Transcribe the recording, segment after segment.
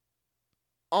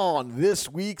On this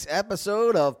week's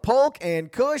episode of Polk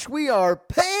and Kush, we are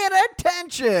paying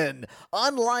attention.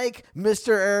 Unlike Mr.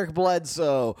 Eric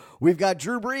Bledsoe, we've got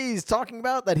Drew Brees talking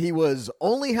about that he was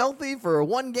only healthy for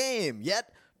one game,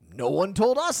 yet no one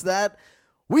told us that.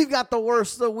 We've got the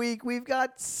worst of the week, we've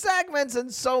got segments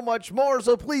and so much more,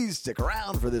 so please stick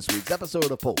around for this week's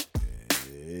episode of Polk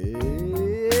and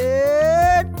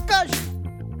Kush.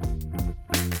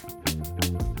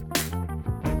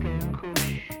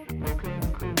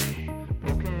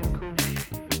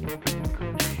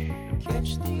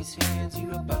 Catch these hands,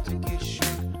 you about to get shook.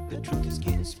 The truth is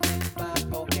getting split by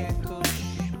Polk and Kush.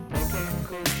 Polk and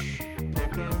Kush.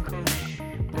 Polk and Kush.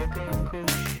 Polk and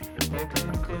Kush. Polk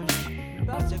and Kush.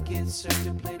 About to get served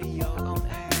to play to your own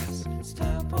ass. It's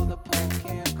time for the Polk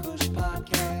and Kush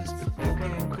podcast. Polk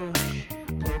and Kush.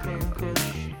 Polk and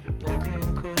Kush. Polk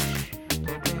and Kush.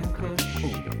 Polk and Kush.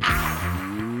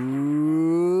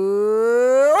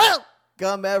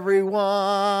 Welcome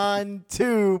everyone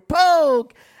to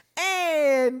Polk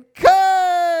and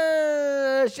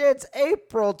Kush. It's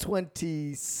April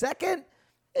 22nd.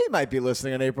 You might be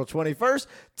listening on April 21st,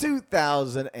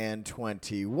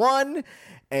 2021.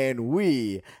 And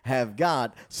we have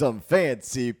got some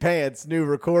fancy pants new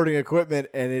recording equipment,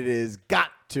 and it has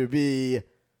got to be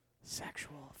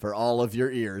sexual for all of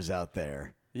your ears out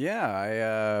there.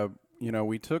 Yeah,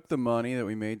 we took the money that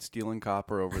we made stealing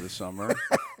copper over the summer,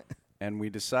 and we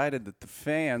decided that the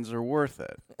fans are worth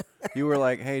it. You were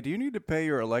like, hey, do you need to pay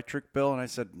your electric bill? And I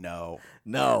said, no.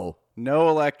 No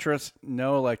electric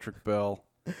bill.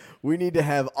 We need to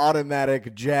have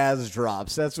automatic jazz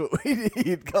drops. That's what we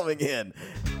need coming in.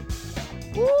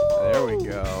 There we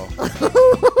go.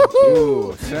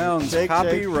 Ooh, sounds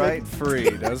copyright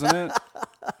free, doesn't it?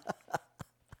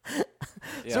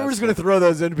 So we're just going to throw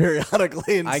those in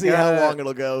periodically and see how long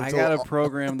it'll go. I got to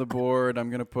program the board. I'm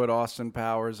going to put Austin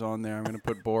Powers on there. I'm going to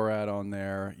put Borat on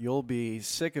there. You'll be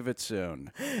sick of it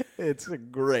soon. It's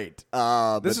great.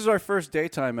 This is our first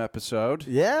daytime episode.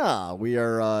 Yeah, we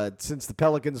are, since the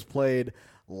Pelicans played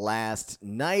last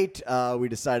night, we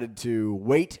decided to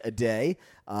wait a day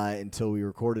until we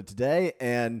recorded today.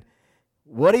 And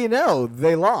what do you know?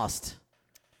 They lost.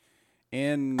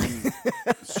 In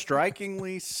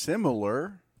strikingly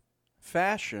similar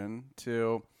fashion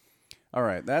to, all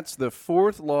right, that's the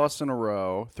fourth loss in a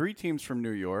row. 3 teams from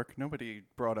New York. Nobody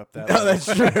brought up that. No,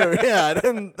 that's true. Yeah, I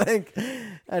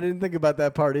didn't think about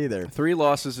that part either. 3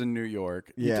 losses in New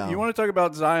York. Yeah. You want to talk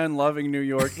about Zion loving New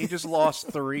York? He just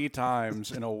lost 3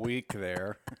 times in a week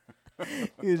there.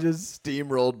 He just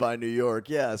steamrolled by New York.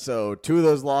 Yeah, so 2 of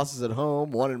those losses at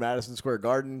home, 1 in Madison Square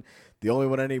Garden. The only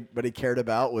one anybody cared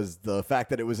about was the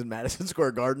fact that it was in Madison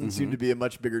Square Garden. Seemed to be a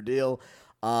much bigger deal.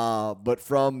 But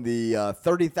from the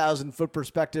 30,000-foot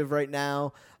perspective right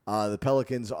now, the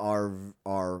Pelicans are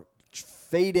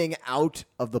fading out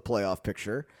of the playoff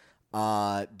picture,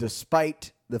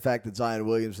 despite the fact that Zion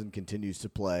Williamson continues to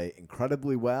play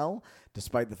incredibly well,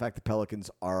 despite the fact the Pelicans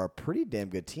are a pretty damn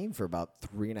good team for about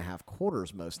 3.5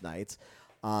 quarters most nights.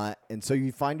 And so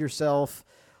you find yourself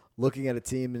looking at a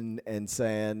team and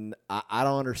saying, I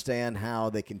don't understand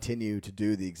how they continue to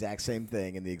do the exact same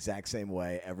thing in the exact same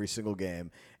way every single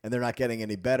game, and they're not getting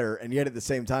any better. And yet at the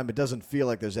same time, it doesn't feel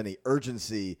like there's any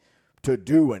urgency to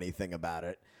do anything about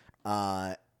it.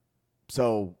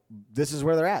 So this is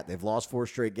where they're at. They've lost 4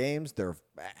 straight games. They're,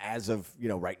 as of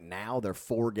right now, they're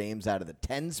 4 games out of the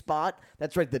 10 spot.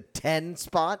 That's right, the 10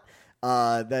 spot.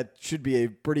 That should be a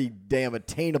pretty damn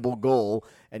attainable goal,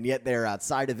 and yet they're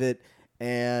outside of it.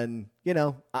 And,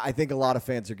 I think a lot of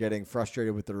fans are getting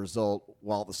frustrated with the result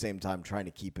while at the same time trying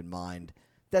to keep in mind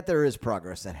that there is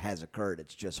progress that has occurred.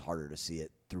 It's just harder to see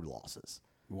it through losses.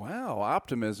 Wow,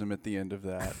 optimism at the end of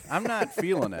that. I'm not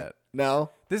feeling it. No?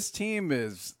 This team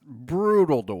is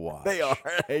brutal to watch. They are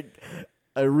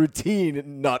a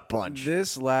routine nut punch.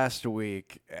 This last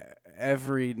week,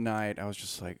 every night, I was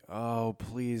just like, oh,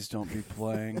 please don't be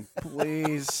playing.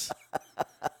 Please.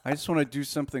 I just want to do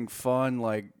something fun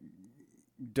like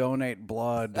donate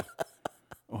blood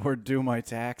or do my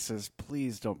taxes.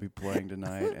 Please don't be playing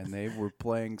tonight. And they were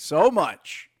playing so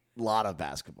much. A lot of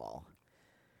basketball.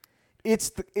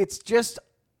 It's just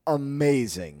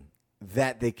amazing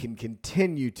that they can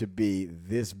continue to be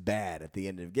this bad at the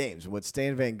end of games. What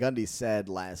Stan Van Gundy said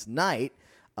last night,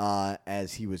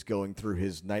 as he was going through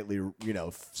his nightly,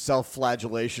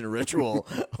 self-flagellation ritual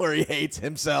where he hates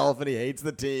himself and he hates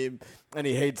the team and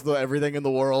he hates everything in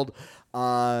the world.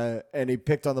 And he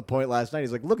picked on the point last night.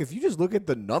 He's like, look, if you just look at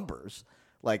the numbers,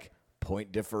 like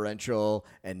point differential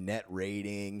and net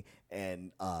rating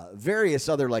and various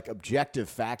other like objective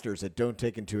factors that don't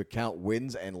take into account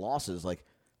wins and losses, like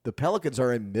the Pelicans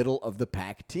are a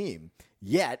middle-of-the-pack team,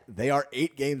 yet they are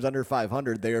 8 games under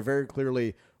 500. They are very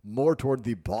clearly more toward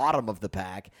the bottom of the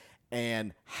pack.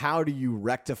 And how do you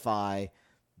rectify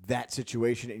that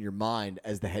situation in your mind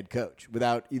as the head coach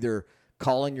without either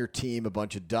calling your team a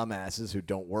bunch of dumbasses who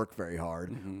don't work very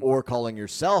hard or calling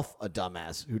yourself a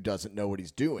dumbass who doesn't know what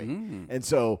he's doing? And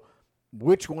so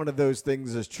which one of those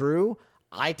things is true?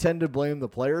 I tend to blame the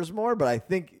players more, but I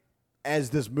think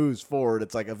as this moves forward,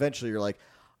 it's like eventually you're like,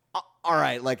 all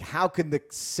right, like how can the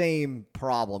same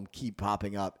problem keep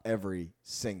popping up every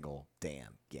single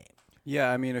damn game?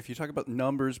 Yeah, I mean, if you talk about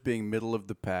numbers being middle of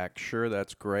the pack, sure,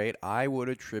 that's great. I would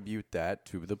attribute that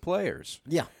to the players.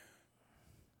 Yeah.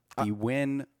 The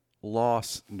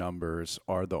win-loss numbers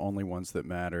are the only ones that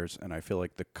matters, and I feel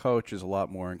like the coach is a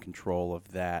lot more in control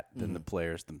of that than the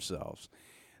players themselves.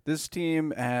 This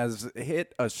team has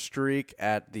hit a streak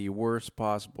at the worst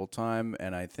possible time,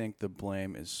 and I think the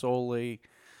blame is solely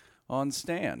on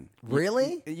Stan.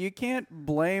 Really? You can't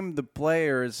blame the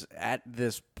players at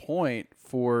this point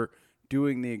for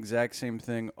doing the exact same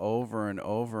thing over and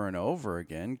over and over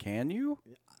again, can you?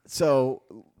 So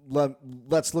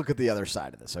let's look at the other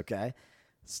side of this, okay?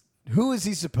 Who is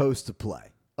he supposed to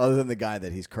play other than the guy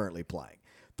that he's currently playing?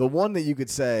 The one that you could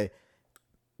say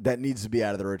that needs to be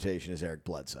out of the rotation is Eric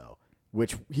Bledsoe,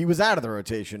 which he was out of the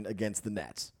rotation against the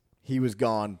Nets. He was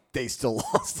gone. They still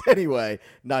lost anyway.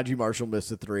 Najee Marshall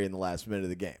missed a 3 in the last minute of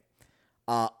the game.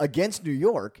 Against New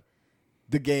York,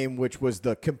 the game which was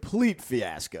the complete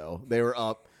fiasco, they were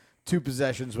up 2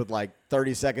 possessions with like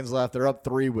 30 seconds left. They're up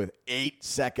 3 with 8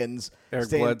 seconds. Eric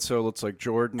Bledsoe looks like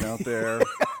Jordan out there.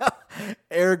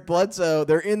 Eric Bledsoe,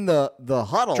 they're in the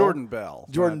huddle. Jordan Bell.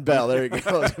 Jordan Bell, there you go.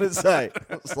 I was going to say.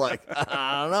 It's like,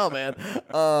 I don't know,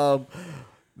 man.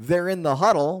 They're in the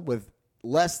huddle with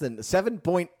less than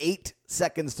 7.8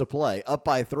 seconds to play, up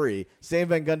by 3. Stan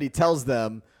Van Gundy tells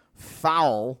them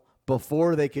foul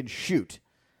before they can shoot.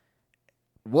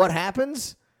 What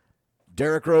happens?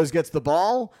 Derrick Rose gets the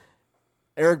ball.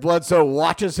 Eric Bledsoe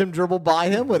watches him dribble by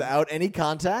him without any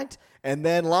contact. And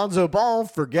then Lonzo Ball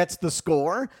forgets the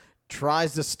score,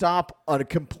 tries to stop on a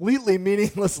completely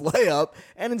meaningless layup,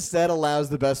 and instead allows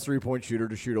the best three-point shooter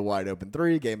to shoot a wide-open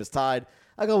 3. Game is tied.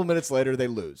 A couple minutes later, they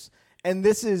lose. And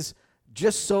this is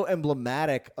just so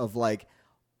emblematic of, like,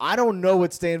 I don't know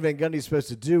what Stan Van Gundy is supposed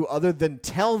to do other than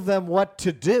tell them what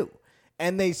to do.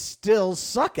 And they still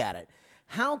suck at it.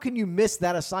 How can you miss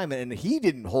that assignment? And he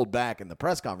didn't hold back in the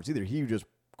press conference either. He just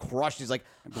crushed. He's like,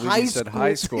 high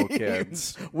school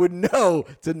kids would know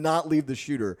to not leave the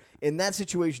shooter. In that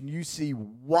situation, you see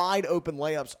wide open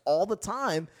layups all the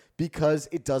time because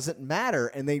it doesn't matter.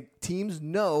 And teams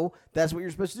know that's what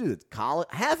you're supposed to do. It's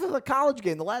half of a college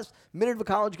game, the last minute of a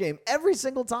college game, every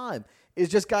single time is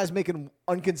just guys making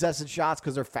uncontested shots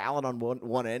because they're fouling on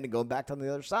one end and going back to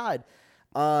the other side.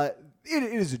 It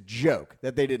is a joke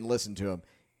that they didn't listen to him.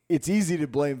 It's easy to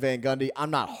blame Van Gundy.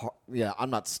 I'm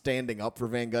not standing up for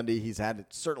Van Gundy. He's had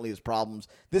certainly his problems.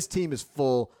 This team is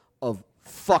full of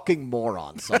fucking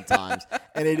morons sometimes,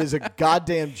 and it is a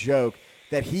goddamn joke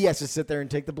that he has to sit there and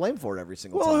take the blame for it every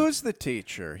single time. Well, who's the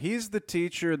teacher? He's the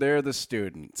teacher. They're the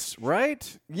students,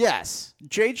 right? Yes.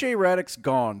 J.J. Redick's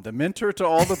gone. The mentor to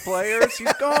all the players,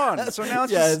 he's gone. So now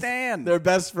it's just Stan. Their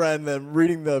best friend, them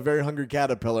reading the Very Hungry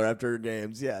Caterpillar after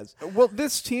games, yes. Well,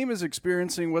 this team is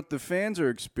experiencing what the fans are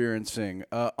experiencing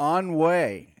on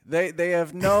way. They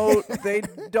have they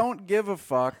don't give a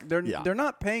fuck. They're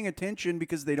not paying attention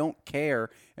because they don't care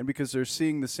and because they're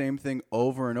seeing the same thing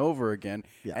over and over again.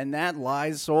 Yeah. And that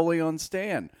lies solely on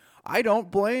Stan. I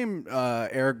don't blame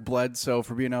Eric Bledsoe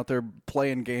for being out there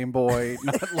playing Game Boy.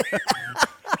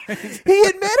 He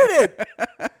admitted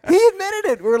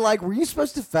it. We're like, were you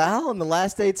supposed to foul in the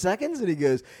last 8 seconds? And he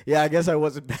goes, yeah, I guess I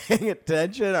wasn't paying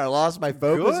attention. I lost my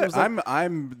focus. Good.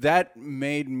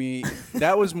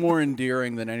 That was more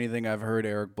endearing than anything I've heard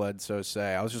Eric Bledsoe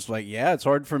say. I was just like, yeah, it's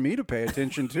hard for me to pay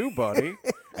attention too, buddy.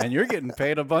 And you're getting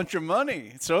paid a bunch of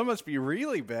money. So it must be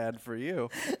really bad for you.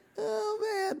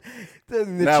 Oh, man.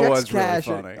 That was really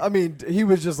funny. I mean, he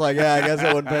was just like, yeah, I guess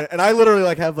I wouldn't pay. And I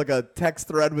literally have like a text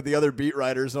thread with the other beat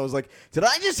writers. And I was like, did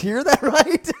I just hear that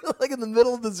right? Like in the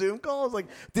middle of the Zoom call. I was like,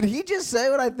 did he just say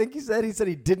what I think he said? He said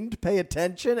he didn't pay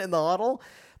attention in the huddle.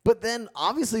 But then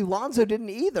obviously Lonzo didn't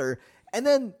either. And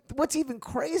then what's even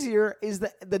crazier is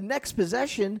that the next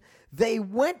possession, they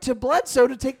went to Bledsoe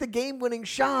to take the game-winning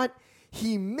shot.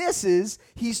 He misses.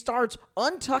 He starts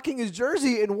untucking his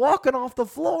jersey and walking off the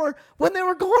floor when they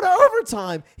were going to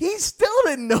overtime. He still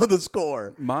didn't know the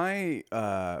score. My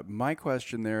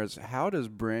question there is, how does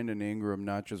Brandon Ingram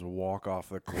not just walk off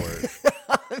the court?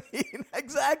 I mean,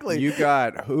 exactly. You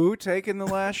got who taking the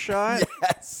last shot?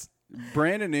 Yes.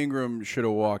 Brandon Ingram should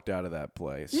have walked out of that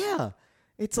place. Yeah,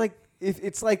 it's like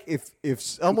if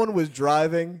someone was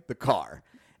driving the car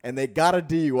and they got a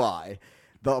DUI,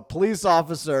 the police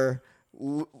officer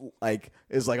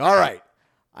is like, all right,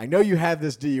 I know you have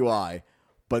this DUI,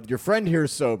 but your friend here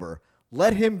is sober.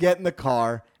 Let him get in the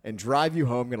car and drive you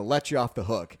home. I'm going to let you off the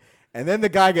hook. And then the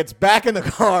guy gets back in the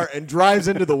car and drives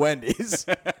into the Wendy's.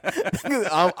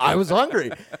 I was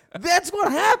hungry. That's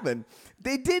what happened.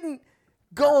 They didn't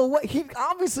go away. He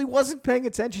obviously wasn't paying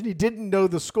attention. He didn't know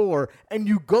the score. And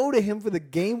you go to him for the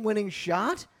game-winning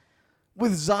shot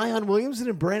with Zion Williamson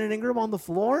and Brandon Ingram on the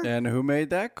floor? And who made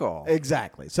that call?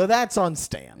 Exactly. So that's on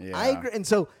Stan. Yeah. I agree. And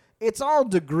so it's all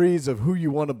degrees of who you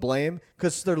want to blame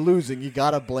because they're losing. You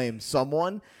got to blame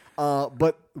someone.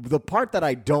 But the part that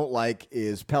I don't like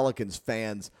is Pelicans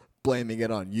fans blaming it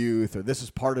on youth or this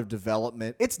is part of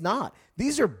development. It's not.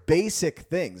 These are basic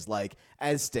things. Like,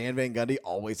 as Stan Van Gundy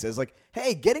always says, like,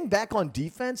 hey, getting back on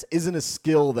defense isn't a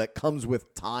skill that comes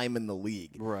with time in the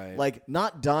league. Right. Like,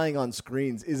 not dying on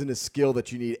screens isn't a skill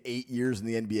that you need 8 years in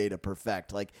the NBA to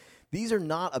perfect. Like, these are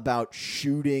not about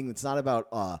shooting. It's not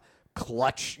about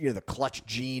clutch, the clutch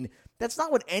gene. That's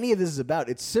not what any of this is about.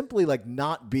 It's simply like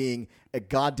not being a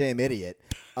goddamn idiot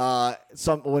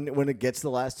when it gets to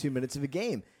the last 2 minutes of a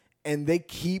game. And they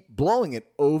keep blowing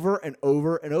it over and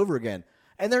over and over again.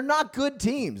 And they're not good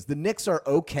teams. The Knicks are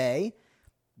okay.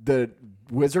 The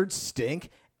Wizards stink.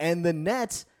 And the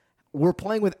Nets were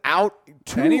playing without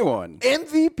Anyone.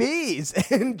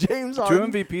 MVPs and James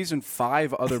Harden. 2 MVPs and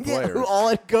 5 other players. Yeah, who all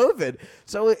had COVID.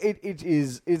 So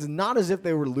it's not as if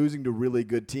they were losing to really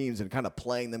good teams and kind of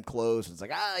playing them close. It's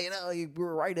like, you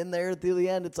were right in there at the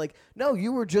end. It's like, no,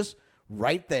 you were just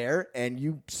right there and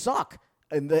you suck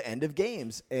in the end of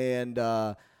games. And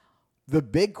the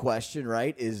big question,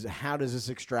 right, is how does this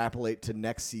extrapolate to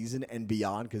next season and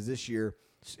beyond? Because this year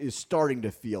is starting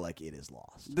to feel like it is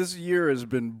lost. This year has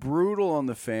been brutal on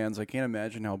the fans. I can't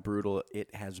imagine how brutal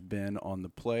it has been on the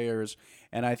players.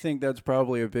 And I think that's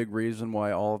probably a big reason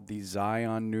why all of the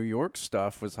Zion New York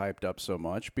stuff was hyped up so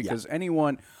much. Because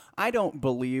I don't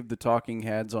believe the talking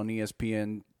heads on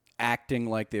ESPN acting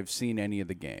like they've seen any of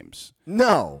the games.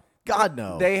 No. God,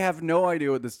 no. They have no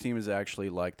idea what this team is actually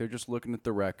like. They're just looking at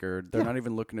the record. They're not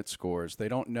even looking at scores. They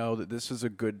don't know that this is a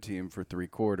good team for 3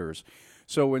 quarters.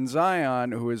 So when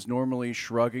Zion, who is normally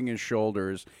shrugging his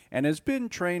shoulders and has been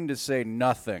trained to say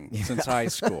nothing since high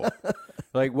school,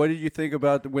 like, what did you think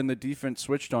about when the defense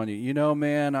switched on you?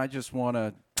 Man, I just want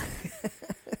to,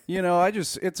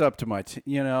 it's up to my,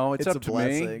 it's up a to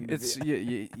blessing.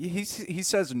 me. He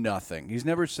says nothing. He's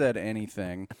never said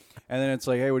anything. And then it's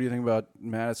like, hey, what do you think about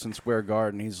Madison Square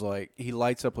Garden? He's like, he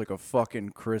lights up like a fucking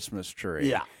Christmas tree.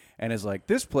 Yeah. And is like,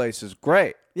 this place is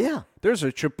great. Yeah. There's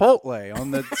a Chipotle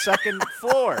on the second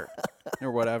floor,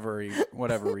 or whatever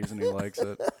reason he likes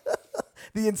it.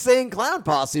 The Insane Clown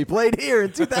Posse played here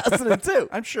in 2002.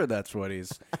 I'm sure that's what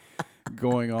he's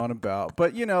going on about.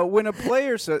 But, when a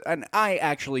player says, and I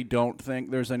actually don't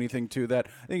think there's anything to that.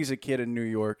 I think he's a kid in New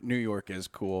York. New York is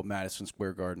cool. Madison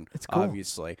Square Garden, it's cool.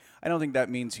 Obviously. I don't think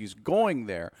that means he's going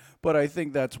there, but I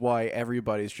think that's why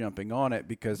everybody's jumping on it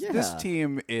because this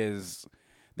team is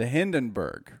the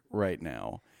Hindenburg right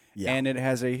now. Yeah. And it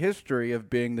has a history of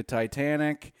being the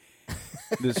Titanic,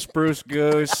 the Spruce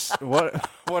Goose. What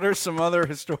are some other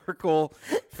historical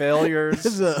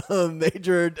failures?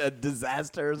 Major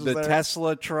disasters. The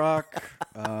Tesla truck.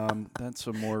 That's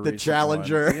a more the recent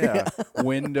Challenger. One. Yeah.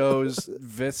 Windows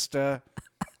Vista.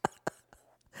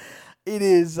 It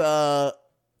is.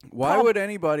 Why would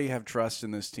anybody have trust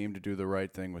in this team to do the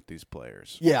right thing with these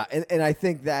players? Yeah, and I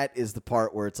think that is the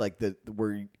part where it's like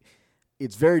where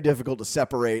it's very difficult to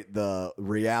separate the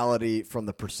reality from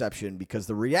the perception because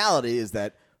the reality is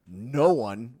that no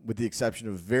one, with the exception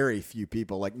of very few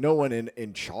people, like no one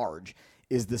in charge,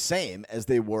 is the same as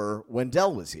they were when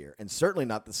Dell was here, and certainly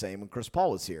not the same when Chris Paul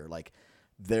was here. Like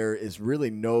there is really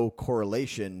no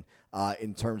correlation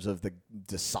in terms of the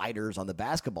deciders on the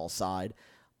basketball side.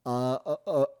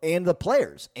 And the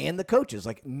players and the coaches,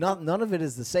 like none of it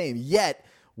is the same. Yet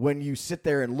when you sit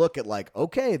there and look at like,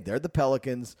 okay, they're the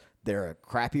Pelicans, they're a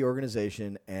crappy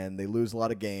organization, and they lose a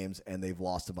lot of games, and they've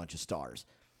lost a bunch of stars,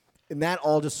 and that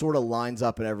all just sort of lines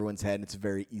up in everyone's head. And it's a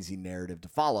very easy narrative to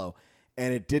follow,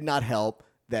 and it did not help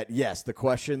that yes, the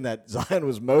question that Zion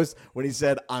was most when he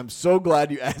said, "I'm so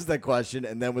glad you asked that question,"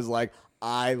 and then was like,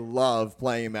 I love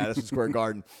playing in Madison Square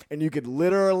Garden. And you could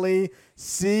literally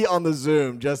see on the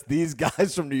Zoom just these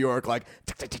guys from New York like,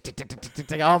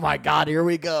 oh, my God, here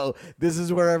we go. This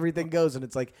is where everything goes. And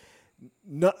it's like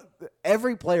no,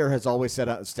 every player has always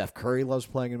said Steph Curry loves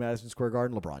playing in Madison Square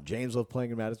Garden. LeBron James loves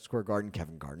playing in Madison Square Garden.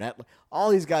 Kevin Garnett. All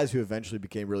these guys who eventually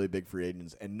became really big free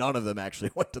agents, and none of them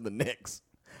actually went to the Knicks.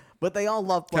 But they all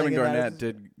love playing Kevin in Garnett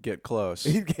Madison. did get close.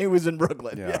 He was in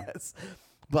Brooklyn, Yeah. yes.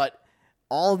 But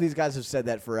all of these guys have said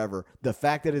that forever. The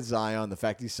fact that it's Zion, the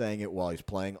fact he's saying it while he's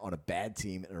playing on a bad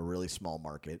team in a really small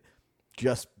market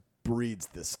just breeds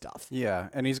this stuff. Yeah,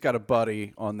 and he's got a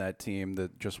buddy on that team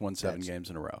that just won 7 games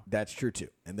in a row. That's true, too.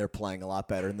 And they're playing a lot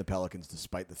better than the Pelicans,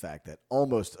 despite the fact that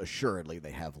almost assuredly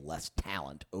they have less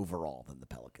talent overall than the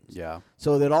Pelicans. Yeah.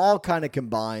 So that all kind of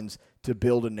combines to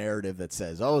build a narrative that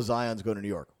says, oh, Zion's going to New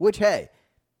York, which, hey,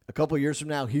 a couple years from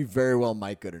now, he very well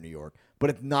might go to New York, but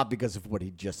it's not because of what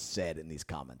he just said in these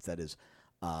comments. That is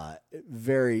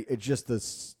it's just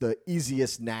the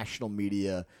easiest national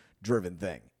media driven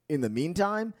thing. In the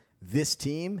meantime, this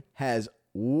team has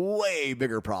way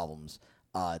bigger problems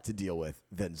to deal with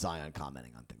than Zion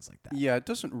commenting on things like that. Yeah, it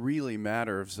doesn't really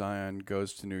matter if Zion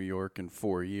goes to New York in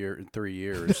 3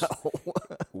 years.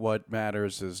 What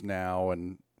matters is now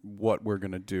and what we're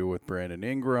going to do with Brandon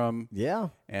Ingram. Yeah.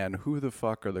 And who the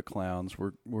fuck are the clowns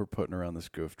we're putting around this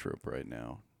goof troop right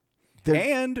now? They're-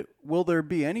 And will there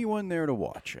be anyone there to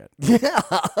watch it? Yeah.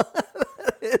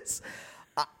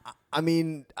 I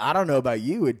mean, I don't know about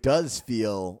you. It does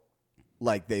feel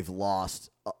like they've lost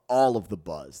all of the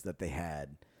buzz that they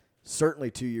had certainly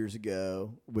 2 years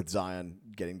ago with Zion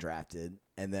getting drafted,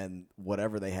 and then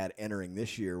whatever they had entering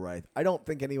this year, right? I don't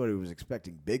think anybody was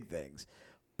expecting big things,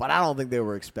 but I don't think they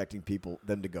were expecting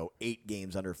them to go 8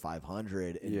 games under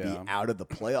 500 and be out of the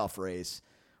playoff race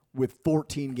with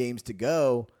 14 games to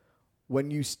go when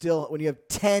you have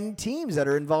 10 teams that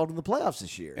are involved in the playoffs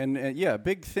this year. And yeah,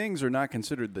 big things are not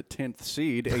considered the 10th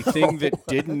seed, a thing that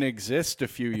didn't exist a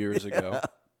few years ago.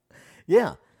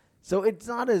 Yeah. So it's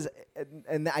not as,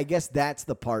 and I guess that's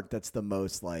the part that's the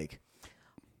most like,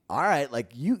 all right,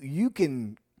 like you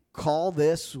can call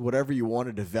this whatever you want,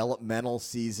 a developmental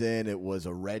season. It was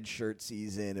a red shirt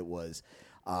season. It was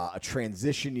a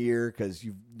transition year because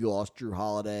you lost Drew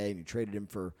Holiday and you traded him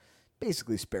for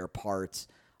basically spare parts.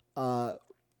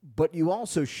 But you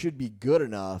also should be good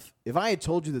enough. If I had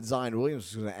told you that Zion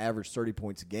Williams was going to average 30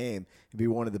 points a game and be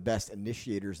one of the best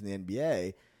initiators in the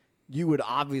NBA, you would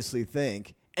obviously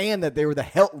think, and that they were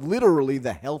literally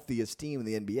the healthiest team in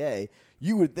the NBA,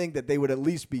 you would think that they would at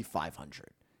least be 500.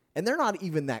 And they're not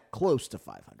even that close to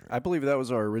 500. I believe that was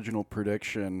our original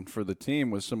prediction for the team,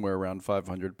 was somewhere around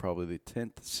 500, probably the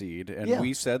 10th seed. And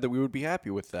we said that we would be happy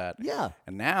with that. Yeah.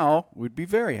 And now we'd be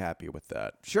very happy with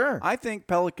that. Sure. I think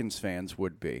Pelicans fans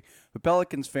would be. The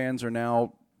Pelicans fans are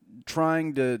now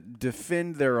trying to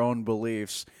defend their own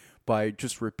beliefs by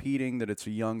just repeating that it's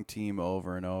a young team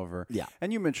over and over. Yeah.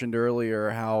 And you mentioned earlier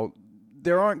how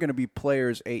there aren't going to be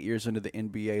players 8 years into the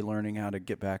NBA learning how to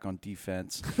get back on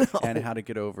defense and how to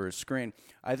get over a screen.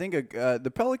 I think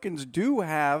the Pelicans do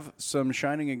have some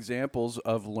shining examples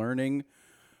of learning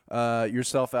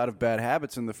yourself out of bad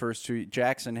habits in the first 2.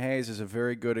 Jackson Hayes is a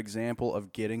very good example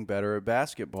of getting better at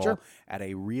basketball at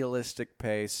a realistic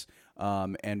pace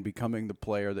and becoming the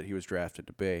player that he was drafted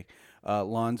to be.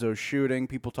 Lonzo's shooting,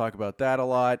 people talk about that a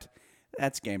lot.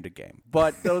 That's game to game.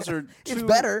 But those are two... It's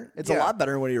better. It's a lot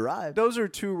better when he arrived. Those are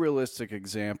 2 realistic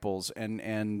examples.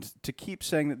 And to keep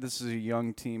saying that this is a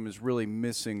young team is really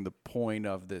missing the point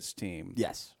of this team.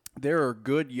 Yes. There are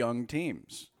good young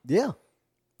teams. Yeah.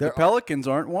 The Pelicans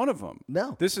aren't one of them.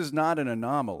 No. This is not an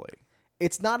anomaly.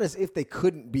 It's not as if they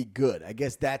couldn't be good. I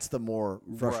guess that's the more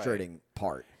frustrating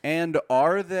part. And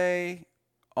are they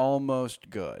almost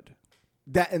good?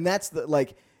 That's the,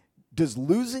 like... Does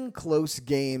losing close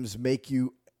games make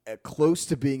you close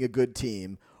to being a good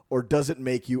team, or does it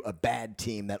make you a bad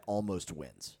team that almost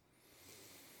wins?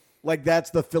 Like,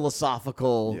 that's the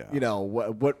philosophical,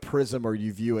 what prism are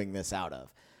you viewing this out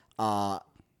of?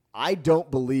 I don't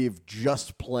believe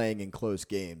just playing in close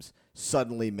games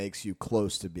suddenly makes you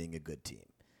close to being a good team.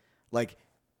 Like,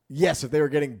 yes, if they were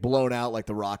getting blown out like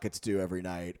the Rockets do every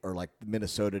night or like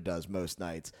Minnesota does most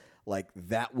nights, like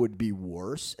that would be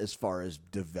worse as far as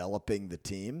developing the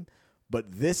team.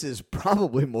 But this is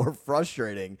probably more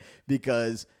frustrating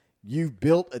because you've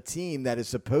built a team that is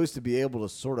supposed to be able to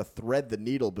sort of thread the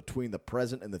needle between the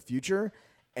present and the future,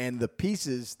 and the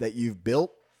pieces that you've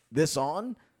built this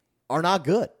on are not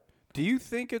good. Do you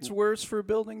think it's worse for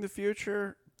building the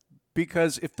future?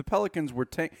 Because if the Pelicans were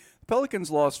the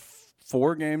Pelicans lost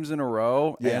 4 games in a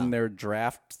row, and their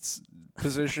draft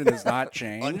position has not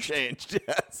changed. Unchanged,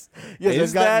 yes. Yes,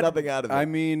 they've gotten nothing out of it. I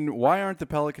mean, why aren't the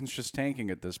Pelicans just tanking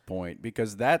at this point?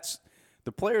 Because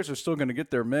the players are still going to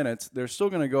get their minutes. They're still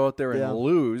going to go out there and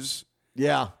lose.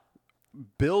 Yeah.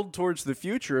 build towards the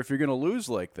future if you're going to lose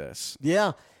like this.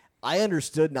 Yeah, I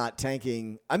understood not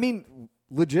tanking. I mean,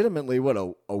 legitimately, what,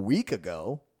 a week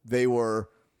ago, they were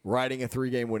riding a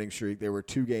 3-game winning streak. They were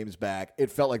 2 games back.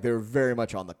 It felt like they were very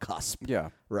much on the cusp. Yeah.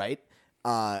 Right?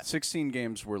 16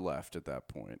 games were left at that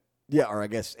point. Yeah, or I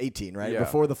guess 18, right? Yeah.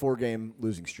 Before the 4-game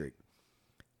losing streak.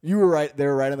 You were right. They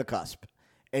were right on the cusp.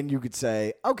 And you could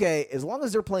say, okay, as long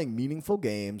as they're playing meaningful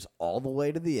games all the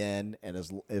way to the end,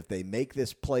 and if they make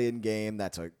this play-in game,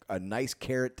 that's a nice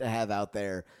carrot to have out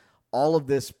there, all of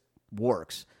this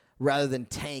works. Rather than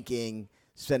tanking,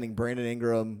 sending Brandon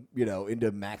Ingram,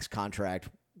 into max contract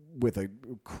with a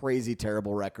crazy,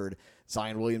 terrible record.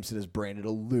 Zion Williamson is branded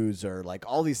a loser. Like,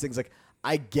 all these things. Like,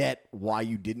 I get why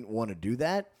you didn't want to do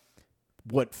that.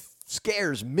 What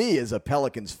scares me as a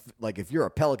Pelicans, like, if you're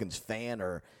a Pelicans fan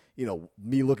or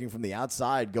me looking from the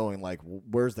outside going like,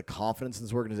 where's the confidence in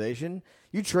this organization?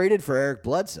 You traded for Eric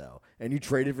Bledsoe and you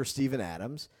traded for Steven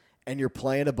Adams and you're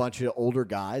playing a bunch of older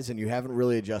guys and you haven't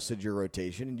really adjusted your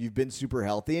rotation and you've been super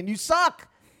healthy and you suck.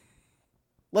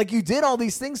 Like, you did all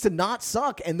these things to not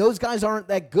suck and those guys aren't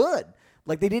that good.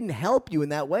 Like, they didn't help you in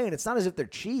that way. And it's not as if they're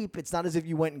cheap. It's not as if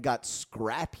you went and got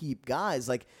scrap heap guys.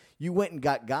 Like, you went and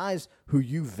got guys who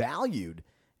you valued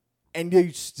and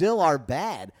you still are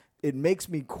bad. It makes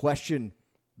me question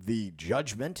the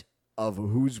judgment of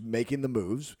who's making the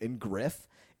moves in Griff.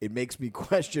 It makes me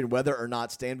question whether or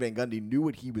not Stan Van Gundy knew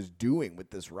what he was doing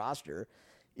with this roster,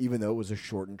 even though it was a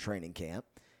shortened training camp.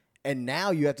 And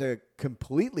now you have to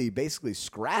completely basically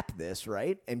scrap this,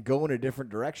 right, and go in a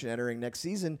different direction entering next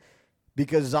season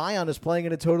because Zion is playing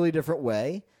in a totally different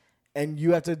way, and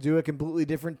you have to do a completely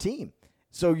different team.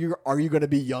 So are you going to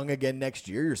be young again next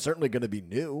year? You're certainly going to be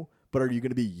new. But are you going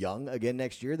to be young again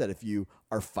next year that if you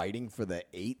are fighting for the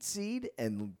 8 seed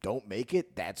and don't make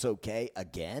it, that's okay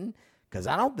again? Because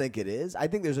I don't think it is. I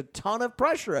think there's a ton of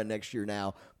pressure on next year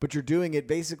now, but you're doing it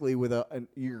basically with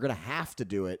you're going to have to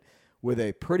do it with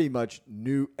a pretty much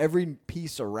new, every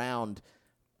piece around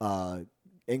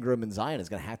Ingram and Zion is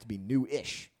going to have to be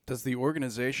new-ish. Does the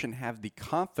organization have the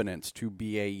confidence to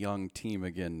be a young team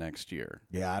again next year?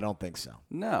 Yeah, I don't think so.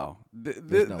 No.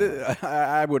 No way.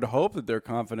 I would hope that their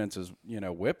confidence is,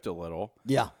 whipped a little.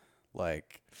 Yeah.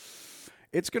 Like,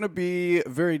 it's going to be a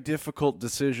very difficult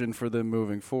decision for them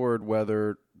moving forward,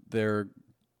 whether they're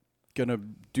going to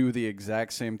do the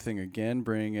exact same thing again,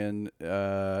 bring in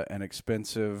an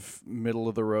expensive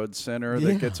middle-of-the-road center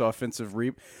that gets offensive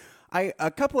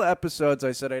a couple of episodes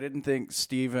I said I didn't think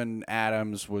Steven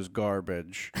Adams was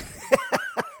garbage.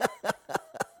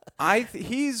 I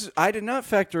did not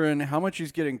factor in how much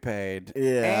he's getting paid.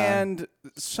 Yeah. And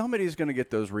somebody's going to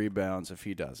get those rebounds if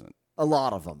he doesn't. A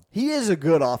lot of them. He is a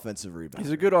good offensive rebounder.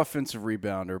 He's a good offensive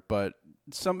rebounder, but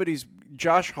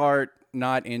Josh Hart,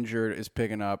 not injured, is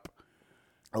picking up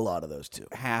a lot of those too.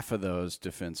 Half of those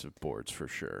defensive boards for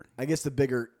sure. I guess the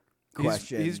bigger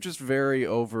question. He's just very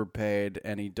overpaid,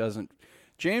 and he doesn't.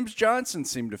 James Johnson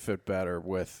seemed to fit better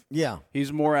with. Yeah,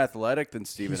 he's more athletic than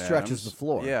Steven Adams. He stretches the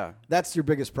floor. Yeah, that's your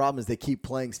biggest problem is they keep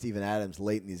playing Steven Adams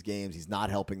late in these games. He's not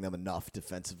helping them enough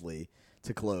defensively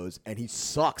to close, and he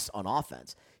sucks on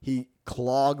offense. He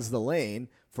clogs the lane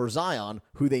for Zion,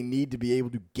 who they need to be able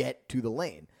to get to the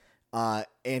lane, and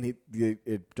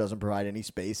it doesn't provide any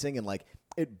spacing, and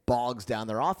it bogs down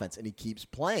their offense, and he keeps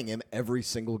playing him every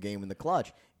single game in the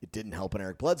clutch. It didn't help when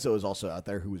Eric Bledsoe was also out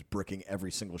there, who was bricking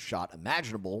every single shot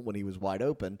imaginable when he was wide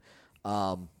open.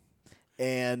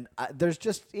 There's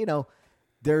just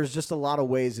a lot of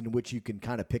ways in which you can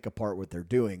kind of pick apart what they're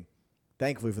doing.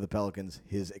 Thankfully for the Pelicans,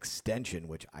 his extension,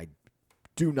 which I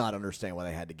do not understand why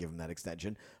they had to give him that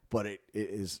extension, but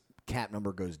his cap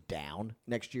number goes down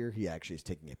next year. He actually is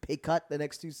taking a pay cut the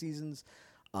next 2 seasons.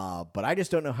 But I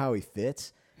just don't know how he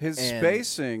fits. His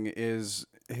spacing is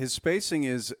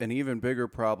an even bigger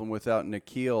problem without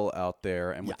Nikhil out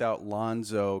there and without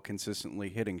Lonzo consistently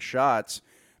hitting shots,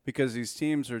 because these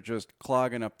teams are just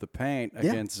clogging up the paint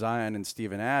against Zion and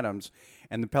Steven Adams,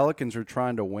 and the Pelicans are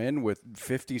trying to win with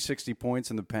 50, 60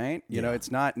 points in the paint. You know,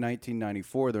 it's not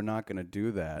 1994. They're not going to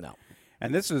do that. No.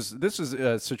 And this is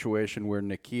a situation where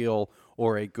Nikhil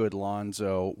or a good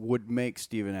Lonzo would make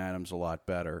Steven Adams a lot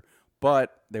better.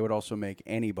 But they would also make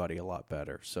anybody a lot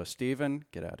better. So, Steven,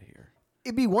 get out of here.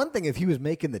 It'd be one thing if he was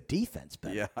making the defense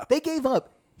better. Yeah. They gave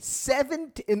up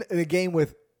 7 in a game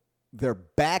with their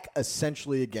back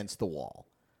essentially against the wall,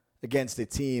 against a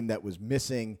team that was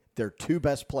missing their 2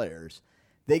 best players.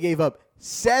 They gave up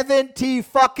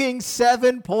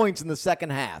 77 points in the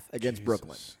second half against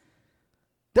Brooklyn.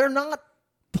 They're not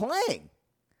playing.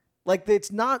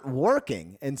 It's not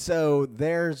working. And so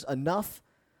there's enough.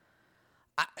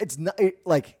 It's not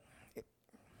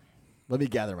Let me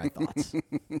gather my thoughts.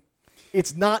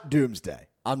 It's not doomsday.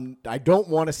 I don't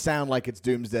want to sound like it's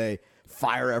doomsday.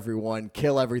 Fire everyone,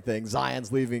 kill everything.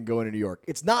 Zion's leaving, going to New York.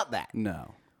 It's not that.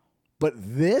 No. But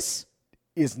this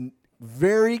is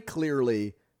very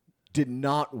clearly did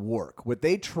not work. What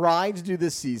they tried to do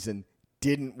this season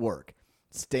didn't work.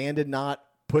 Stan did not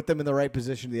put them in the right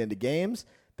position at the end of games.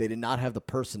 They did not have the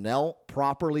personnel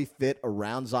properly fit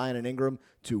around Zion and Ingram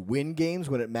to win games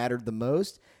when it mattered the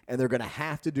most. And they're going to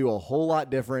have to do a whole lot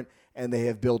different. And they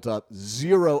have built up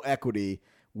zero equity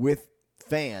with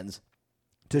fans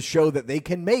to show that they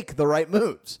can make the right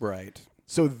moves. Right.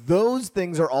 So those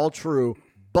things are all true,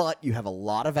 but you have a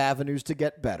lot of avenues to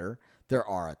get better. There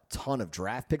are a ton of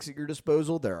draft picks at your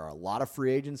disposal. There are a lot of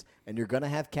free agents, and you're going to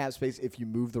have cap space if you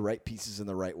move the right pieces in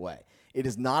the right way. It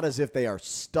is not as if they are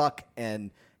stuck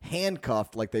and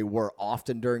handcuffed like they were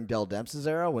often during Dell Demps'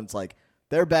 era when it's like,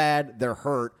 they're bad, they're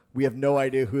hurt, we have no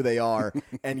idea who they are,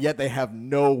 and yet they have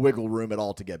no wiggle room at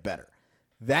all to get better.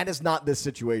 That is not this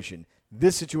situation.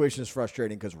 This situation is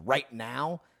frustrating because right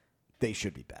now, they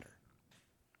should be better.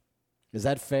 Is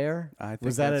that fair? I think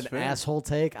Was that that's an fair. asshole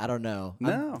take? I don't know.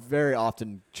 No. I'm very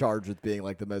often charged with being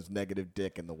like the most negative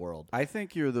dick in the world. I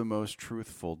think you're the most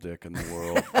truthful dick in the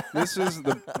world. This is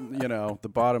the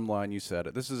bottom line. You said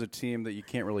it. This is a team that you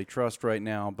can't really trust right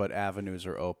now, but avenues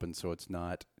are open, so it's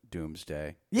not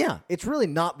doomsday. Yeah, it's really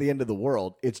not the end of the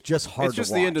world. It's just hard It's to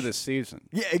just the end of watch. the season.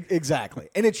 Yeah, exactly.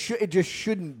 And it just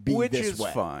shouldn't be Which this is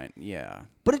way. fine, yeah.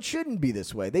 But it shouldn't be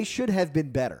this way. They should have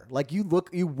been better. Like you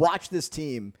watch this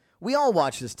team. We all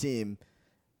watch this team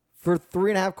for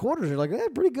 3.5 quarters. You're like,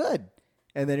 pretty good.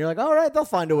 And then you're like, all right, they'll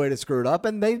find a way to screw it up.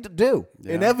 And they do.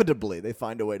 Yeah. Inevitably, they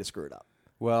find a way to screw it up.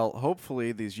 Well,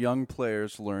 hopefully these young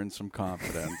players learn some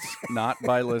confidence, not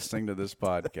by listening to this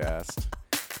podcast.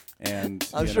 And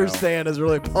I'm you sure know, Stan is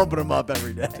really pumping them up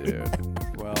every day.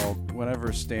 Dude. Well,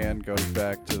 whenever Stan goes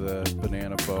back to the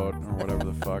banana boat or whatever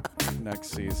the fuck next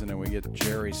season and we get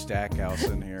Jerry Stackhouse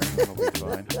in here, that'll be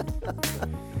fine.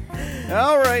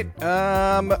 All right.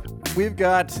 We've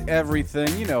got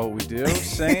everything. You know what we do.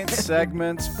 Saints,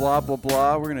 segments, blah, blah,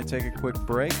 blah. We're going to take a quick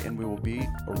break and we will be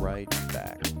right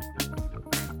back.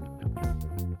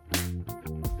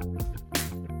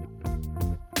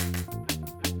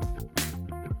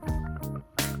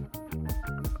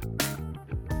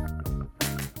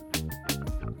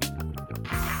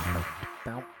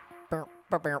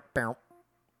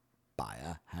 Buy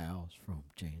a house from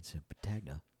Jansen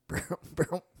Patagna.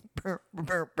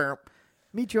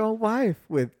 Meet your wife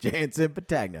with Jansen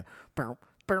Patagna.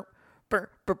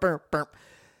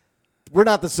 We're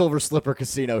not the Silver Slipper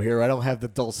Casino here. I don't have the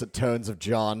dulcet tones of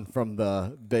John from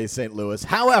the Bay St. Louis.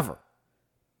 However,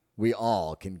 we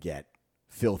all can get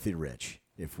filthy rich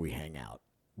if we hang out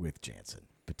with Jansen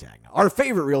Patagna. Our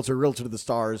favorite realtor, Realtor to the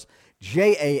Stars,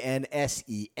 Jansen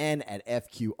at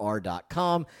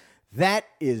FQR.com. That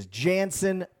is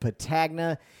Jansen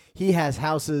Patagna. He has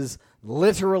houses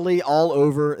literally all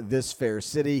over this fair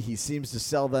city. He seems to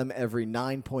sell them every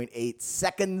 9.8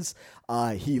 seconds.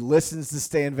 He listens to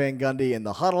Stan Van Gundy in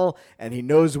the huddle, and he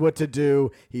knows what to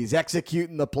do. He's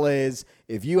executing the plays.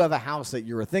 If you have a house that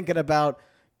you were thinking about,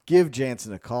 give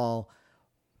Jansen a call.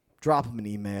 Drop him an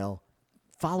email.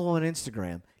 Follow on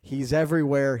Instagram. He's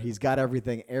everywhere. He's got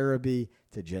everything Araby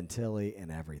to Gentili and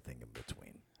everything in between.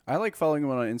 I like following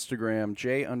him on Instagram,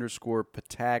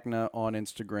 J_Patagna on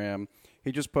Instagram.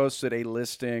 He just posted a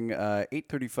listing,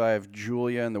 835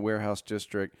 Julia in the Warehouse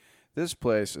District. This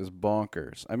place is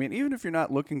bonkers. I mean, even if you're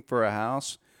not looking for a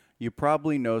house, you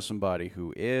probably know somebody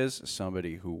who is,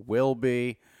 somebody who will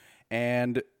be.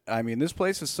 And, I mean, this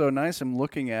place is so nice. I'm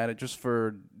looking at it just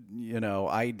for,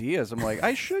 ideas. I'm like,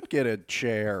 I should get a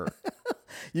chair.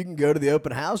 You can go to the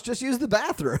open house. Just use the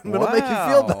bathroom. It'll make you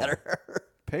feel Wow. better.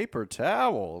 Paper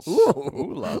towels. Ooh.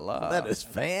 Ooh la la. That is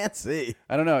fancy.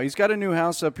 I don't know. He's got a new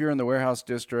house up here in the Warehouse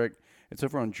District. It's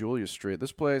over on Julia Street.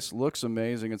 This place looks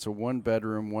amazing. It's a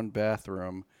 1-bedroom,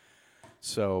 1-bathroom.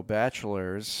 So,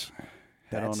 bachelors,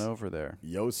 head That's on over there.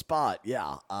 Yo spot.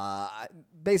 Yeah.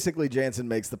 Basically, Jansen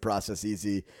makes the process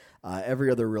easy. Every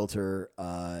other realtor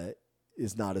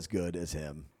is not as good as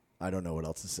him. I don't know what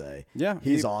else to say. Yeah,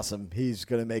 He's awesome. He's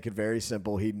going to make it very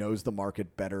simple. He knows the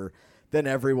market better than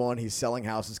everyone. He's selling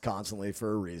houses constantly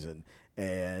for a reason.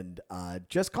 And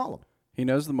just call him. He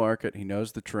knows the market. He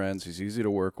knows the trends. He's easy to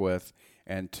work with.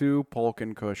 And 2 Polk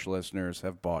and Kush listeners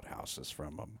have bought houses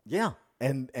from him. Yeah.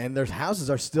 And their houses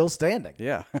are still standing.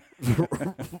 Yeah.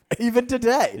 Even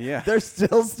today. Yeah. They're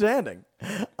still standing.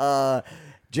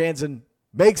 Jansen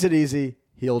makes it easy.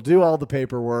 He'll do all the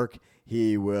paperwork.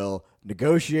 He will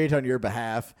negotiate on your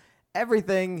behalf.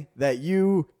 everything that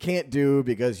you can't do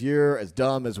because you're as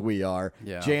dumb as we are,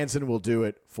 Yeah. Jansen will do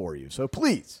it for you. So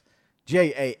please,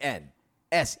 JANSEN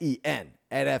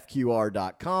at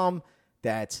FQR.com.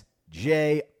 That's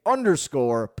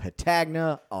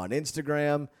J_Patagna on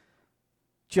Instagram.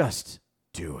 Just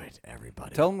do it,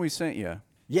 everybody. Tell them we sent you.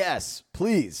 Yes,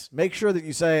 please. Make sure that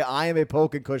you say, I am a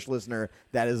Polk and Kush listener.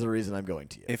 That is the reason I'm going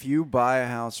to you. If you buy a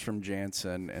house from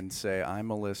Jansen and say, I'm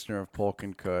a listener of Polk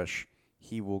and Kush,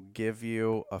 he will give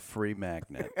you a free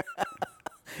magnet.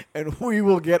 And we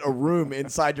will get a room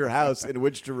inside your house in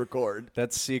which to record.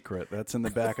 That's secret. That's in the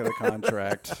back of the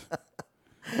contract.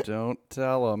 Don't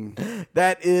tell him.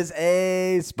 That is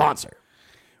a sponsor.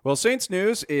 Well, Saints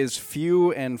news is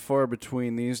few and far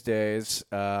between these days,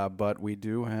 but we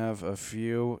do have a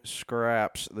few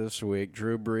scraps this week.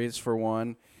 Drew Brees, for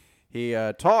one, he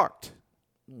talked.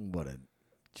 What a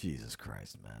Jesus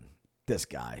Christ, man. This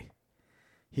guy.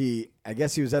 I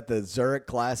guess he was at the Zurich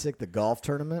Classic, the golf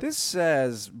tournament. This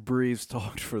says Brees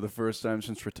talked for the first time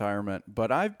since retirement,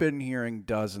 but I've been hearing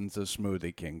dozens of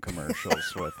Smoothie King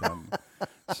commercials with him.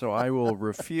 So I will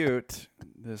refute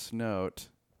this note.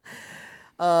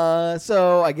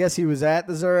 So I guess he was at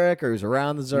the Zurich or he was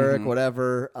around the Zurich,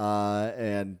 whatever,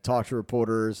 and talked to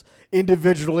reporters,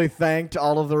 individually thanked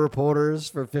all of the reporters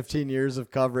for 15 years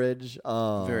of coverage.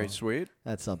 Very sweet.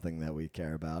 That's something that we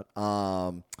care about.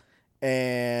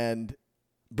 And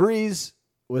Breeze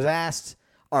was asked,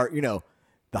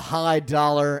 the high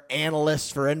dollar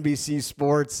analyst for NBC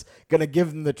Sports, going to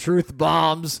give them the truth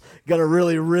bombs, going to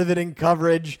really riveting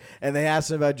coverage. And they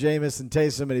asked him about Jameis and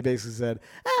Taysom, and he basically said,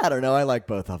 I don't know, I like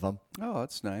both of them. Oh,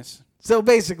 that's nice. So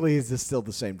basically, he's just still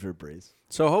the same Drew Brees.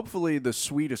 So hopefully the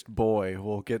sweetest boy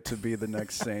will get to be the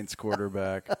next Saints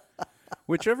quarterback.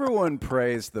 Whichever one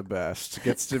prays the best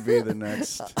gets to be the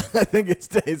next. I think it's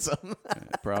Taysom.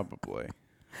 Probably.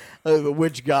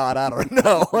 Which God? I don't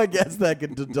know. I guess that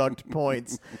could deduct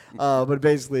points. But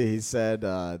basically, he said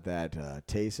that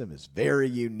Taysom is very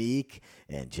unique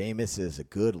and Jameis is a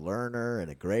good learner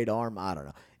and a great arm. I don't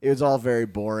know. It was all very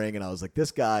boring, and I was like,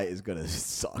 this guy is going to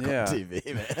suck on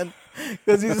TV, man.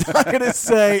 Because he's not going to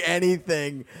say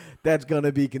anything that's going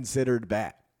to be considered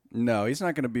bad. No, he's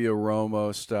not going to be a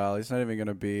Romo style. He's not even going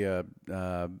to be a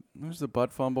who's the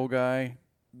butt fumble guy?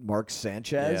 Mark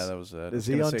Sanchez? Yeah, that was it. Is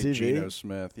I he was on gonna say TV? Geno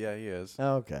Smith. Yeah, he is.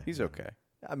 Oh, okay. He's okay.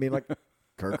 I mean, like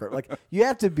Kirk, like you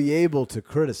have to be able to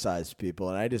criticize people,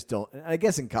 and I just don't. I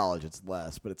guess in college it's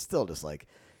less, but it's still just like,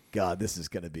 God, this is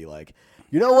going to be like,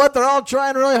 you know what? They're all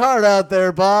trying really hard out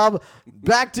there, Bob.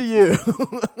 Back to you.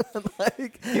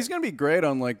 Like, He's going to be great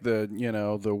on like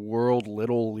the World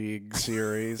Little League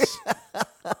series.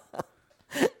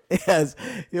 yes,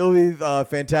 he'll be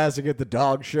fantastic at the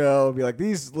dog show. Be like,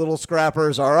 these little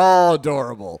scrappers are all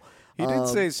adorable. He did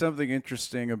say something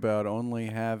interesting about only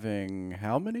having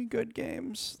how many good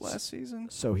games last season?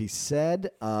 So he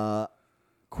said,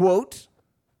 quote,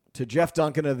 to Jeff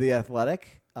Duncan of The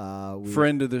Athletic.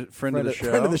 Friend of the show. Friend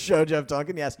of the show, Jeff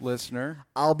Duncan, yes. Listener.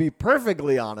 I'll be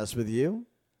perfectly honest with you.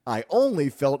 I only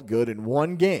felt good in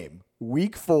one game,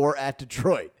 week 4 at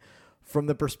Detroit, from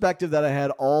the perspective that I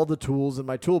had all the tools in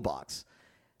my toolbox.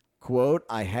 Quote,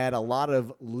 I had a lot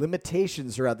of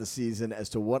limitations throughout the season as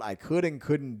to what I could and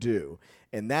couldn't do,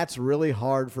 and that's really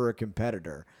hard for a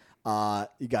competitor.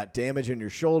 You got damage in your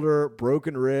shoulder,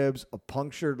 broken ribs, a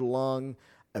punctured lung,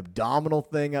 abdominal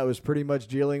thing I was pretty much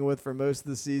dealing with for most of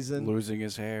the season. Losing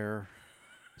his hair.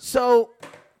 So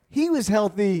he was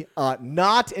healthy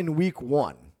not in week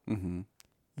 1. Mm-hmm.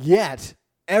 Yet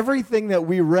everything that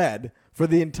we read for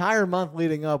the entire month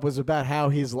leading up was about how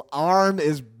his arm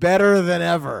is better than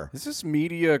ever. Is this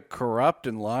media corrupt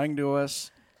and lying to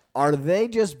us? Are they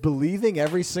just believing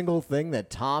every single thing that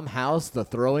Tom House, the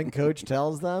throwing coach,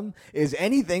 tells them? Is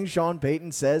anything Sean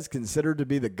Payton says considered to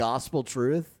be the gospel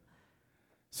truth?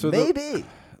 So Maybe.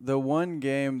 The one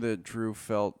game that Drew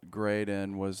felt great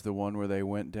in was the one where they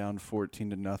went down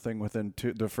 14-0 within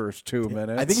the first 2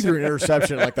 minutes. I think he threw an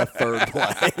interception at like the third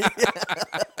play.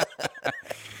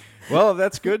 Well,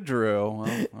 that's good, Drew.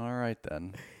 Well, all right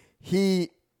then.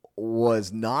 He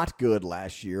was not good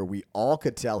last year. We all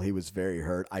could tell he was very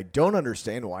hurt. I don't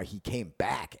understand why he came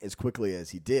back as quickly as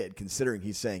he did, considering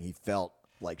he's saying he felt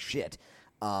like shit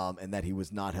and that he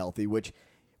was not healthy, which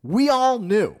we all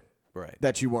knew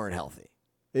that you weren't healthy.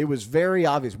 It was very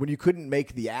obvious when you couldn't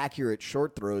make the accurate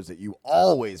short throws that you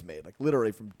always made, like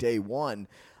literally from day one.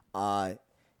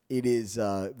 It is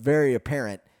very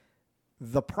apparent.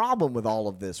 The problem with all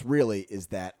of this really is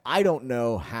that I don't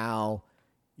know how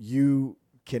you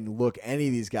can look any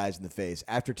of these guys in the face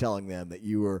after telling them that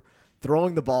you were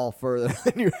throwing the ball further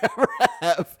than you ever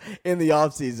have in the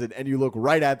offseason, and you look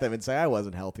right at them and say, I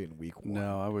wasn't healthy in week 1.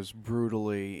 No, I was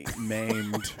brutally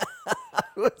maimed.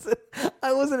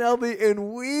 I wasn't healthy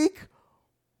in week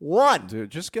 1. Dude,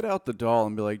 just get out the doll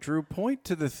and be like, Drew, point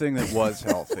to the thing that was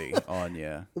healthy on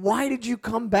you. Why did you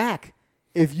come back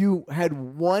if you had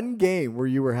one game where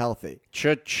you were healthy?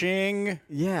 Cha-ching.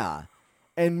 Yeah.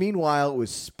 And meanwhile, it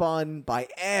was spun by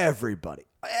everybody.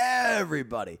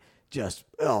 Everybody. Just,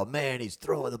 oh, man, he's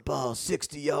throwing the ball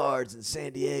 60 yards in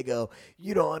San Diego.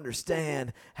 You don't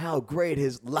understand how great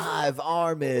his live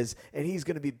arm is, and he's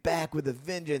going to be back with a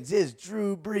vengeance. It's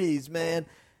Drew Brees, man.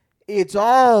 It's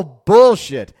all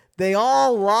bullshit. They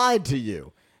all lied to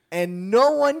you, and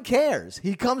no one cares.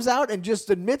 He comes out and just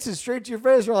admits it straight to your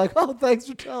face. You're like, oh, thanks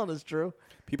for telling us, Drew.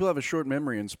 People have a short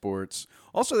memory in sports.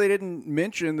 Also, they didn't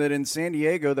mention that in San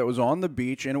Diego that was on the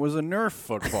beach, and it was a Nerf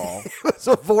football. It was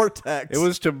a vortex. It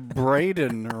was to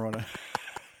Braden or whatever.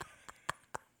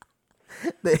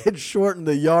 They had shortened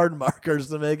the yard markers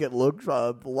to make it look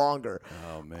longer.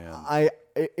 Oh, man.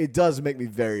 It does make me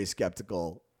very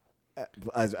skeptical.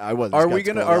 As I wasn't. Are we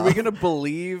gonna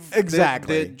believe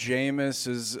exactly that Jameis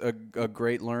is a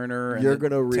great learner? You're and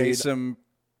gonna read Taysom,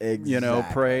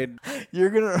 exactly. prayed. You're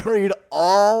gonna read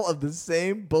all of the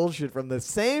same bullshit from the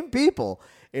same people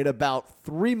in about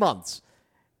 3 months,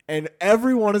 and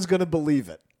everyone is gonna believe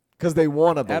it because they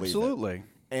want to believe Absolutely. it.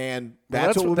 And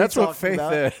Well, that's what faith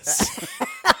about. is.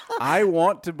 I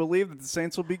want to believe that the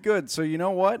Saints will be good. So you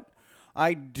know what?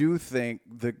 I do think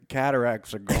the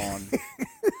cataracts are gone.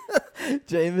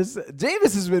 Jameis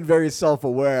has been very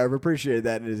self-aware. I've appreciated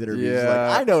that in his interviews. He's Yeah.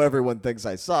 like, I know everyone thinks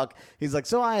I suck. He's like,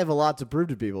 so I have a lot to prove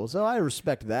to people. So I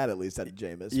respect that at least out of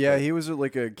Jameis. Yeah, But he was at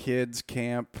like a kids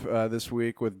camp this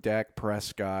week with Dak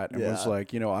Prescott and was Yeah.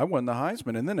 like, I won the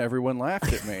Heisman, and then everyone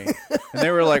laughed at me. And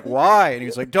they were like, why? And he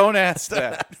was like, don't ask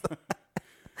that.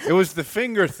 It was the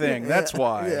finger thing. That's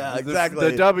why. Yeah, The-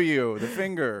 exactly. The W, the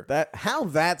finger.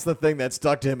 That's the thing that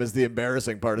stuck to him is the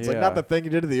embarrassing part. It's like Yeah. not the thing you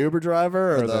did to the Uber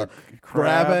driver or the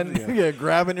crab, grabbing yeah.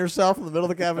 grabbing yourself in the middle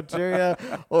of the cafeteria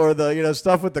or the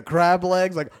stuff with the crab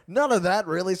legs. Like none of that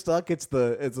really stuck. It's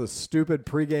a stupid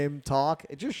pregame talk.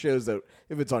 It just shows that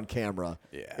if it's on camera,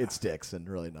 Yeah. it sticks and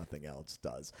really nothing else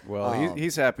does. Well,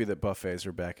 he's happy that buffets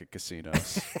are back at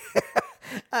casinos.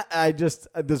 I just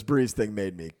this Breeze thing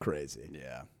made me crazy.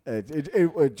 Yeah.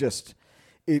 It just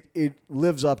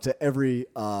lives up to every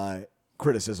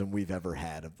criticism we've ever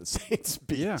had of the Saints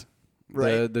beat. Yeah.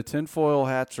 Right. The tinfoil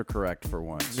hats are correct for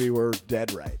once. We were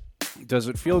dead right. Does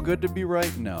it feel good to be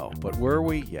right? No. But were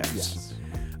we? Yes. Yes.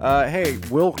 Hey,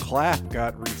 Will Clapp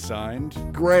got re-signed.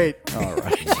 Great. All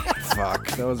right. Fuck.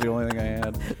 That was the only thing I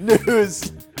had.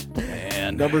 News.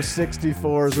 And Number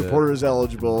 64 is reporters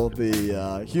eligible.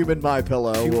 The human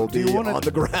MyPillow will do be you wanna- on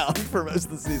the ground for most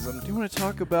of the season. do you want to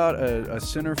talk about a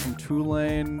center from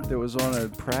Tulane that was on a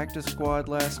practice squad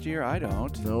last year? I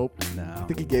don't. Nope. No. I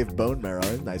think he gave bone marrow.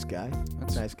 Nice guy.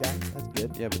 Nice guy. That's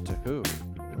good. Yeah, but to who?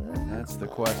 That's the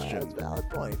question. That's a valid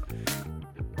point.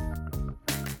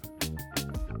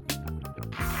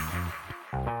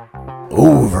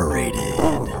 Overrated.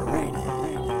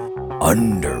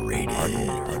 Underrated.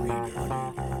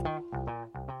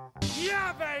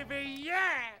 Yeah, baby,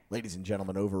 yeah! Ladies and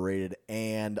gentlemen, overrated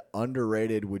and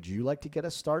underrated. Would you like to get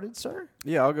us started, sir?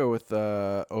 Yeah, I'll go with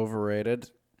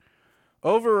overrated.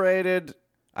 Overrated.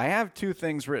 I have two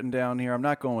things written down here. I'm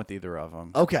not going with either of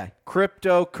them. Okay.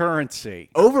 Cryptocurrency.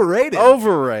 Overrated.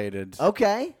 Overrated.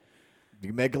 Okay.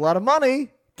 You make a lot of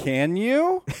money. Can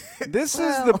you? This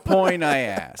is the point I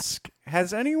ask.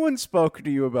 Has anyone spoken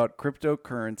to you about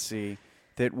cryptocurrency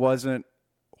that wasn't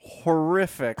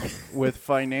horrific with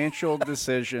financial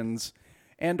decisions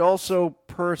and also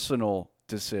personal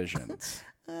decisions?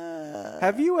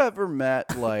 Have you ever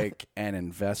met like an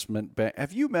investment bank?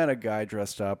 Have you met a guy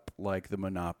dressed up like the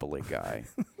Monopoly guy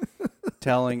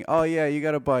telling, oh, yeah, you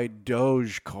got to buy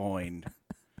Dogecoin? And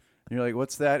you're like,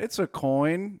 what's that? It's a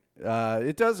coin.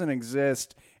 It doesn't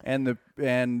exist. And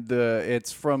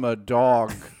it's from a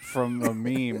dog from a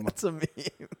meme. That's a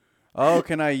meme. Oh,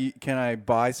 can I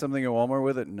buy something at Walmart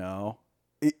with it? No.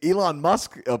 Elon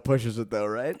Musk pushes it though,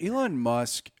 right? Elon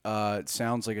Musk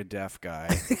sounds like a deaf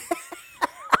guy.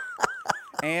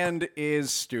 And is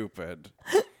stupid.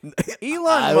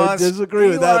 I would disagree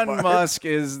with that part. Musk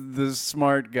is the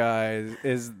smart guy.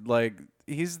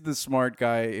 He's the smart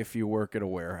guy if you work at a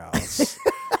warehouse.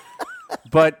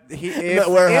 But if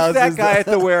warehouse that is guy the- at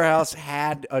the warehouse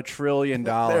had $1 trillion,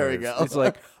 There we go. it's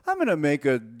like, I'm going to make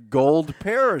a gold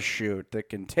parachute that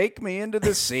can take me into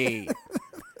the sea.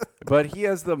 But he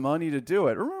has the money to do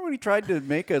it. Remember when he tried to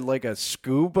make a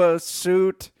scuba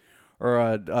suit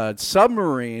a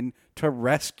submarine to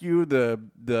rescue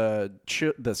the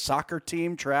soccer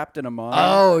team trapped in a mine.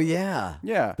 Oh yeah,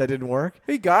 Yeah. That didn't work.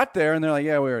 He got there, and they're like,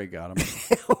 yeah, we already got him.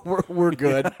 we're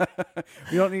good.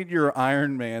 You don't need your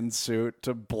Iron Man suit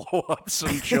to blow up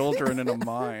some children in a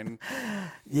mine.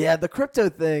 Yeah, the crypto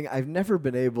thing, I've never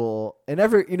been able, and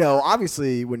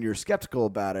obviously when you're skeptical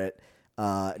about it,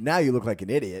 now you look like an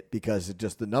idiot because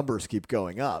the numbers keep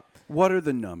going up. What are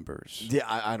the numbers? Yeah,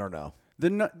 I don't know.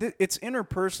 It's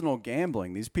interpersonal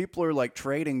gambling. These people are like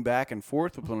trading back and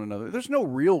forth with one another. There's no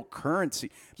real currency.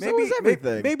 So is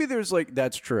everything. Maybe there's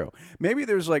that's true. Maybe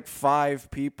there's 5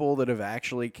 people that have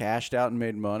actually cashed out and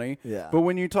made money. Yeah. But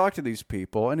when you talk to these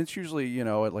people, and it's usually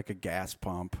at like a gas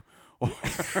pump, or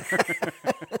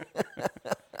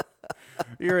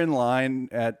you're in line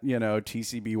at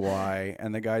TCBY,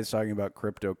 and the guy's talking about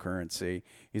cryptocurrency.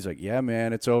 He's like, "Yeah,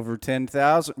 man, it's over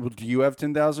 10,000. Well, do you have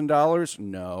 $10,000?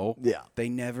 No. Yeah. They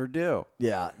never do.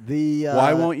 Yeah.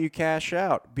 Why won't you cash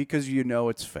out? Because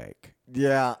it's fake.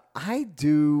 Yeah, I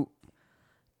do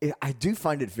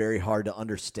find it very hard to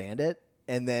understand it.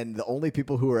 And then the only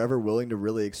people who are ever willing to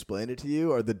really explain it to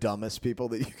you are the dumbest people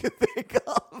that you can think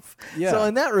of. Yeah. So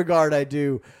in that regard, I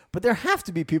do. But there have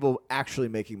to be people actually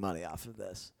making money off of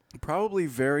this. Probably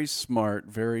very smart,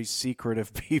 very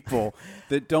secretive people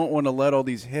that don't want to let all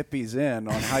these hippies in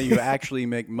on how you actually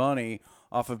make money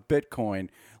off of Bitcoin.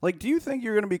 Do you think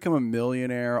you're going to become a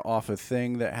millionaire off a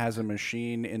thing that has a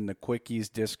machine in the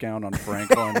Quickies discount on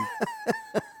Franklin?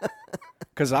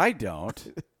 Because I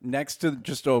don't. Next to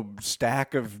just a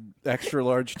stack of extra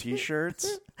large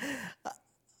T-shirts.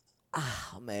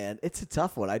 Oh, man, it's a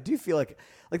tough one. I do feel like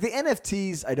the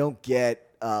NFTs I don't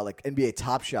get, like NBA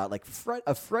Top Shot, like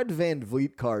a Fred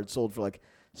VanVleet card sold for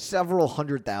several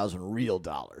 $100,000 real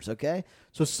dollars, okay?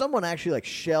 So someone actually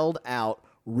shelled out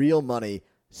real money,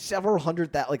 several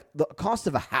 $100,000, the cost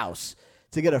of a house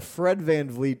to get a Fred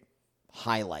VanVleet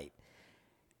highlight.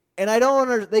 And I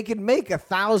don't they could make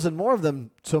 1,000 more of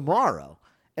them tomorrow.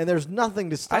 And there's nothing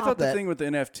to stop I thought that. the thing with the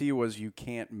NFT was you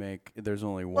can't make. There's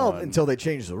only one. Well, until they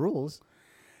change the rules.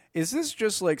 Is this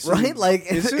just right?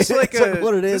 Is this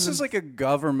what it is? This is like a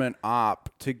government op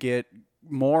to get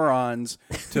morons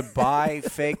to buy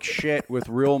fake shit with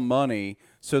real money,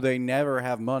 so they never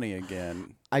have money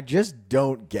again. I just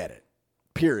don't get it.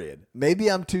 Period.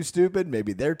 Maybe I'm too stupid.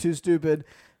 Maybe they're too stupid.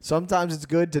 Sometimes it's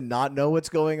good to not know what's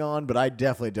going on, but I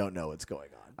definitely don't know what's going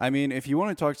on. I mean, if you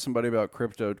want to talk to somebody about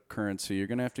cryptocurrency, you're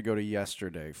going to have to go to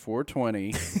yesterday,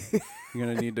 420. You're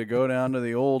going to need to go down to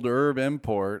the old Herb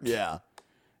Import. Yeah.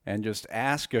 And just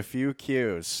ask a few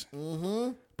cues.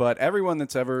 Mm-hmm. But everyone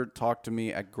that's ever talked to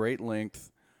me at great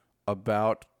length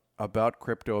about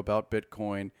crypto, about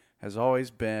Bitcoin, has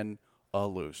always been a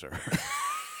loser.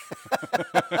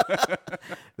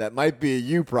 That might be a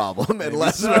you problem and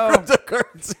less so. a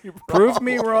cryptocurrency problem. Prove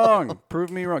me wrong.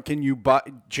 Prove me wrong. Can you buy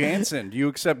Jansen? Do you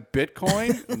accept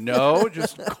Bitcoin? No,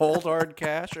 just cold hard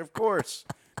cash, of course,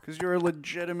 because you're a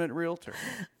legitimate realtor.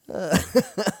 I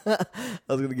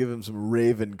was going to give him some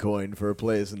Raven coin for a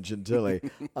place in Chantilly.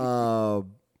 All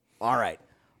right.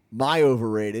 My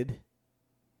overrated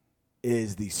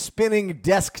is the spinning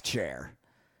desk chair.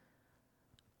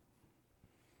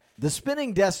 The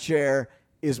spinning desk chair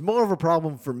is more of a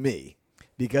problem for me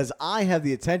because I have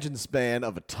the attention span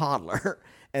of a toddler,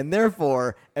 and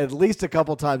therefore, at least a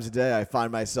couple times a day, I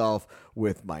find myself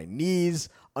with my knees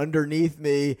underneath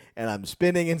me, and I'm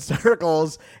spinning in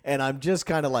circles, and I'm just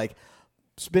kind of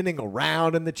spinning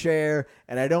around in the chair,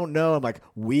 and I don't know. I'm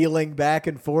wheeling back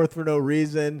and forth for no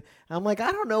reason. I'm I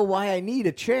don't know why I need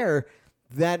a chair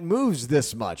that moves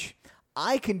this much.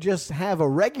 I can just have a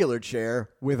regular chair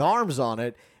with arms on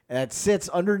it that sits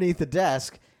underneath the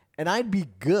desk, and I'd be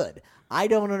good. I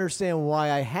don't understand why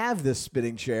I have this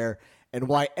spinning chair and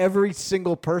why every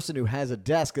single person who has a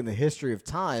desk in the history of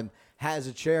time has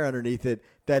a chair underneath it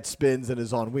that spins and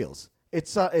is on wheels.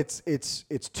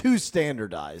 It's too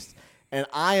standardized, and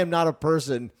I am not a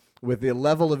person with the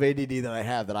level of ADD that I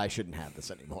have that I shouldn't have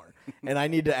this anymore. And I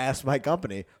need to ask my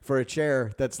company for a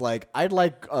chair that's I'd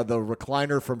like the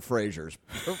recliner from Frasier's.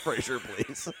 Frasier,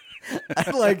 please.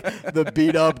 I'd like the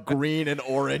beat up green and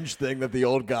orange thing that the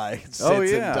old guy sits and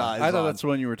dies I thought on. that's the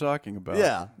one you were talking about.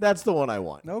 Yeah, that's the one I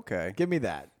want. Okay. Give me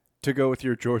that. To go with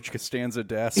your George Costanza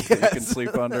desk that you can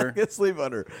sleep under. Can sleep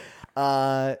under.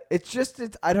 I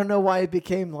don't know why it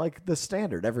became the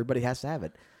standard. Everybody has to have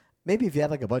it. Maybe if you had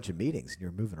like a bunch of meetings and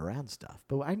you're moving around stuff,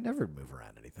 but I never move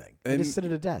around anything. I just sit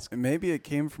at a desk. Maybe it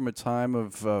came from a time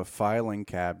of filing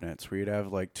cabinets where you'd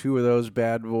have like 2 of those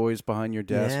bad boys behind your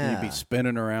desk and you'd be Yeah.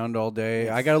 spinning around all day.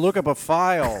 I got to look up a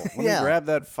file. Let me Yeah. grab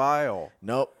that file.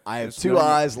 Nope. I have There's 2 no-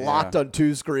 eyes yeah. locked on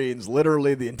 2 screens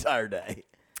literally the entire day.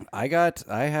 I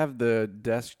have the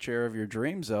desk chair of your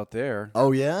dreams out there.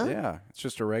 Oh, yeah? Yeah, it's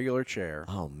just a regular chair.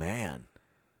 Oh, man.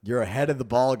 You're ahead of the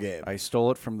ball game. I stole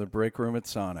it from the break room at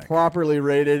Sonic. Properly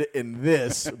rated in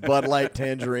this Bud Light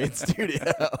Tangerine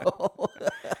studio.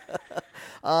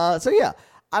 So, yeah,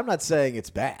 I'm not saying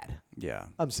it's bad. Yeah.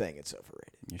 I'm saying it's overrated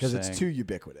You're because it's saying- too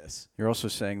ubiquitous. You're also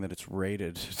saying that it's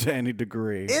rated to any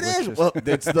degree. It which is. Well,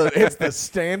 it's the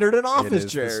standard in it office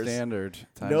is chairs. the standard.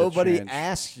 Time to Nobody change.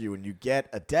 asks you when you get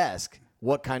a desk,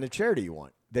 what kind of chair do you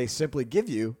want? They simply give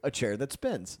you a chair that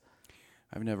spins.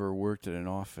 I've never worked at an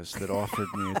office that offered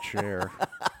me a chair.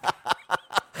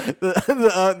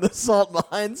 the salt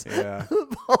mines. Yeah.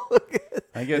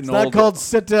 I get It's an not old- called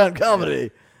sit-down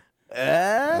comedy.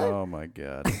 Eh? Oh my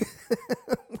god.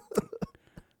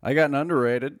 I got an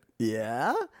underrated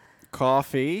Yeah?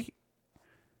 coffee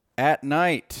at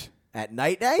night. At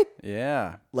night?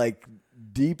 Yeah. Like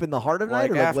deep in the heart of night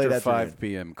Like or like after late afternoon? 5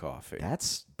 p.m. coffee.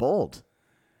 That's bold.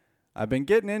 I've been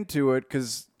getting into it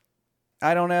because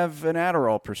I don't have an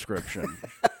Adderall prescription.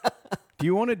 Do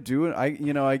you want to do it?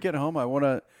 I get home. I want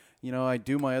to, I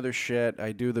do my other shit.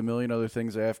 I do the million other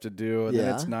things I have to do. And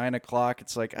then it's Yeah. 9 o'clock.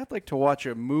 It's like, I'd like to watch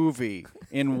a movie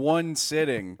in one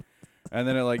sitting. And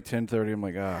then at like 10:30, I'm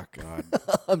like, oh, God.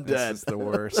 I'm This dead. is the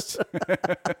worst.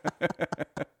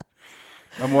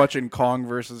 I'm watching Kong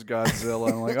versus Godzilla.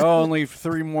 I'm like, oh, only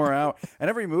 3 more hours. And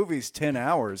every movie's 10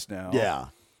 hours now. Yeah.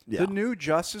 Yeah. The new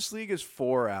Justice League is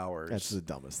 4 hours. That's the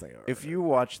dumbest thing ever. If you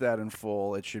watch that in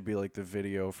full, it should be like the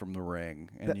video from The Ring,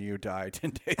 and you die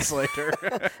 10 days later.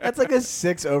 That's like a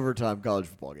 6 overtime college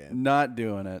football game. Not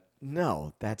doing it.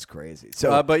 No, that's crazy.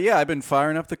 So But yeah, I've been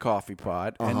firing up the coffee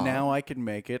pot, Uh-huh. and now I can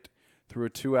make it through a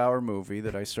 2-hour movie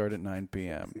that I start at 9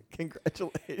 p.m.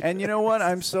 congratulations. And you know what?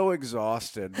 I'm so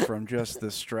exhausted from just the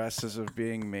stresses of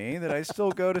being me that I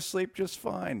still go to sleep just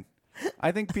fine.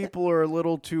 I think people are a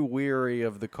little too weary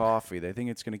of the coffee. They think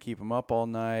it's going to keep them up all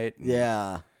night.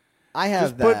 Yeah. I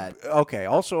have Just put, that. okay.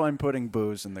 Also, I'm putting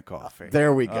booze in the coffee.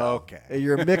 There we go. Okay.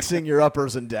 You're mixing your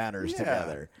uppers and downers Yeah.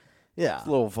 together. Yeah. A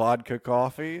little vodka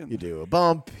coffee. You do a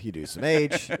bump, you do some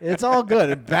H. It's all good.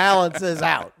 It balances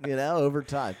out, over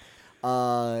time.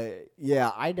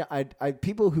 Yeah, I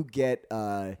people who get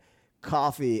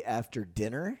coffee after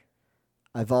dinner,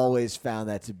 I've always found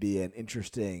that to be an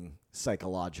interesting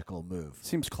psychological move.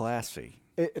 Seems classy.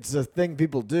 It's a thing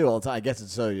people do all the time. I guess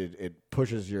it's so it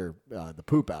pushes your the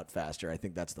poop out faster. I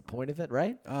think that's the point of it,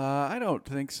 right? I don't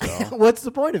think so. What's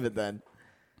the point of it then?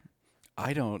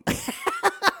 I don't.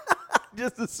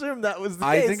 Just assume that was the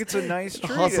I case. think it's a nice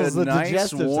treat. Hustles A the nice,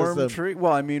 digestive warm system. treat.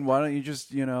 Well, I mean, why don't you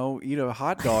just, eat a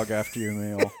hot dog after your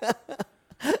meal?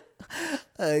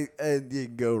 And you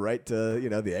can go right to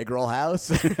the egg roll house.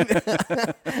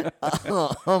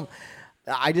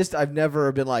 I've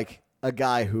never been like a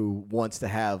guy who wants to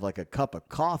have like a cup of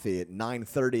coffee at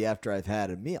 9:30 after I've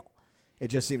had a meal. It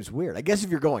just seems weird. I guess if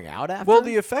you're going out after. Well,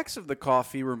 the effects of the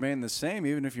coffee remain the same,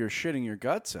 even if you're shitting your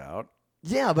guts out.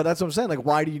 yeah, but that's what I'm saying. Like,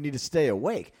 why do you need to stay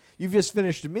awake? You've just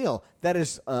finished a meal. That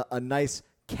is a nice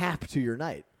cap to your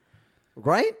night,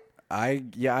 right?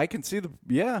 I can see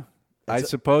I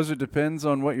suppose it depends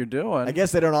on what you're doing. I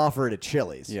guess they don't offer it at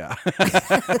Chili's. Yeah.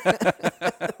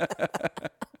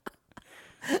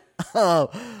 Oh,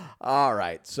 all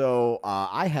right. So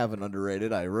I have an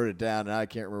underrated. I wrote it down, and I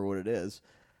can't remember what it is.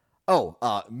 Oh,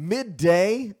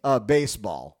 midday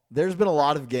baseball. There's been a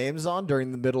lot of games on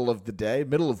during the middle of the day,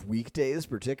 middle of weekdays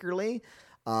particularly.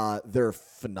 They're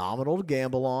phenomenal to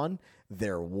gamble on.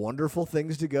 They're wonderful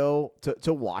things to go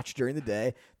to watch during the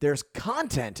day. There's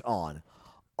content on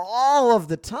all of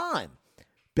the time.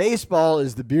 Baseball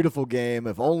is the beautiful game,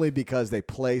 if only because they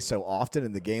play so often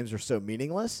and the games are so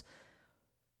meaningless.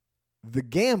 The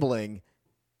gambling,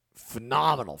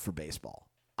 phenomenal for baseball.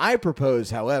 I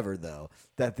propose, however, though,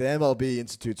 that the MLB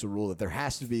institutes a rule that there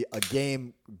has to be a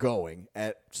game going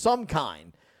at some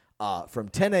kind from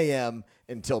 10 a.m.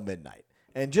 until midnight,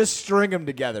 and just string them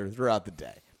together throughout the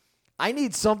day. I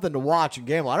need something to watch and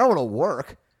gamble. I don't want to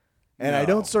work, and I No,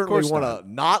 don't of certainly course want to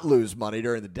not lose money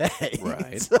during the day.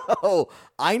 Right. So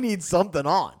I need something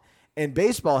on. And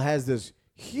baseball has this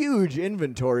huge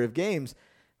inventory of games.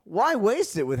 Why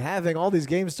waste it with having all these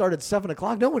games start at 7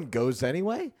 o'clock? No one goes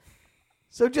anyway.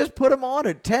 So just put them on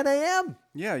at 10 a.m.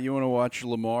 Yeah, you want to watch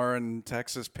Lamar and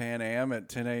Texas Pan Am at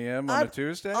 10 a.m. on a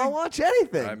Tuesday? I'll watch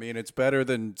anything. I mean, it's better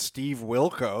than Steve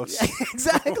Wilkos.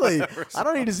 Exactly. I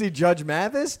don't need to see Judge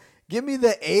Mathis. Give me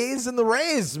the A's and the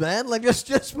Rays, man. Like,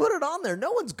 just put it on there.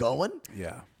 No one's going.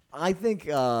 Yeah. I think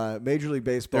Major League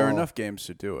Baseball. There are enough games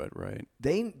to do it, right?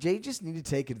 They just need to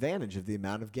take advantage of the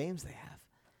amount of games they have.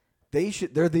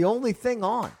 They're the only thing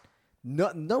on.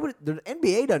 Nobody. The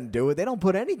NBA doesn't do it. They don't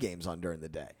put any games on during the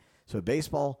day. So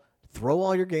baseball, throw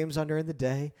all your games on during the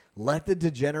day. Let the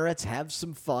degenerates have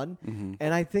some fun. Mm-hmm.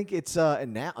 And I think it's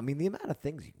and now. I mean, the amount of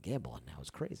things you can gamble on now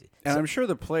is crazy. And I'm sure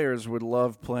the players would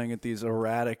love playing at these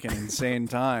erratic and insane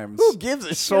times. Who gives a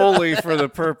shit? Solely for the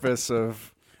purpose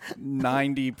of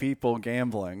 90 people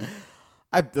gambling.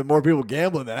 The more people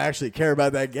gambling that actually care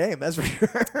about that game. That's for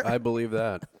sure. I believe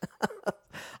that.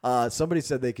 Somebody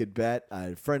said they could bet.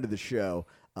 A friend of the show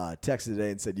texted today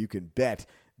and said you can bet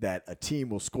that a team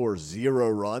will score 0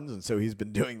 runs, and so he's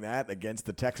been doing that against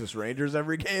the Texas Rangers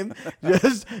every game.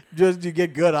 just you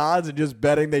get good odds and just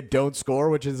betting they don't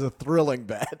score, which is a thrilling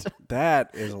bet.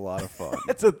 That is a lot of fun.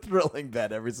 It's a thrilling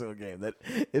bet every single game. That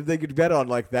if they could bet on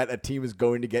like that, a team is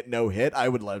going to get no hit. I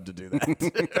would love to do that.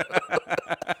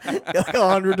 Like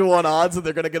 100 to 1 odds that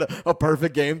they're going to get a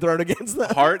perfect game thrown against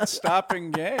them. Heart-stopping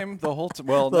game the whole time.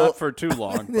 Well, not for too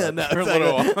long. Yeah, But no, for a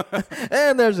little while.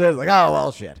 And there's like, oh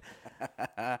well, shit.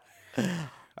 I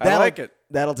like it.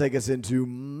 That'll take us into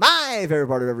my favorite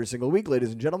part of every single week, ladies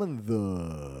and gentlemen, the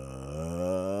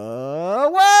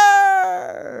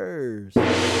worst.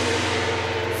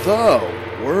 The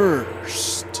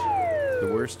worst.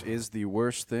 The worst is the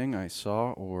worst thing I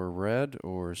saw or read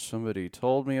or somebody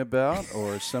told me about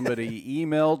or somebody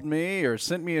emailed me or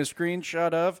sent me a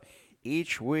screenshot of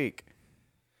each week.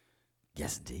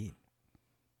 Yes, indeed.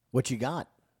 What you got?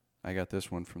 I got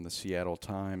this one from the Seattle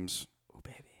Times. Oh,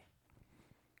 baby.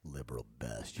 Liberal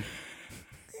best.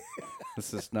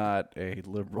 This is not a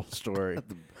liberal story.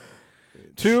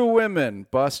 2 women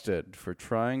busted for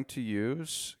trying to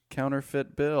use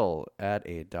counterfeit bill at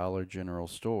a Dollar General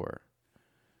store.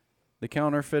 The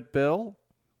counterfeit bill?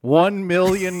 $1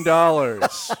 million.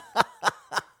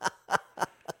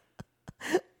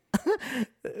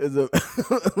 Is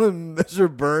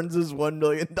Mr. Burns' $1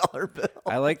 million bill?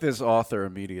 I like this author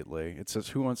immediately. It says,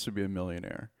 "Who wants to be a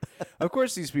millionaire?" Of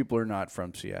course, these people are not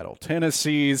from Seattle.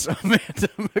 Tennessee's Amanda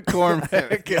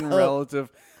McCormick and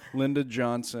relative Linda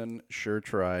Johnson sure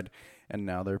tried, and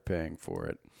now they're paying for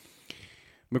it.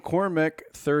 McCormick,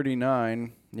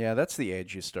 39. Yeah, that's the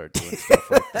age you start doing stuff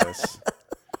like this.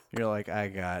 You're like, I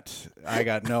got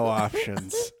no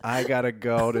options. I gotta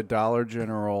go to Dollar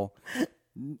General.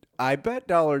 I bet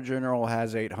Dollar General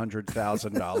has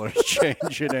 $800,000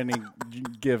 change at any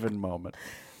given moment.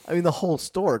 I mean, the whole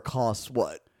store costs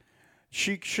what?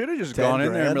 She should have just 10 gone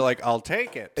in there and grand? be like, I'll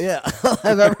take it. Yeah, I'll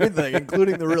have everything,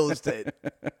 including the real estate.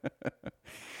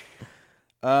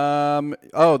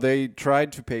 They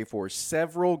tried to pay for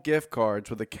several gift cards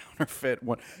with a counterfeit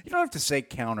one. You don't have to say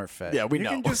counterfeit. Yeah, we You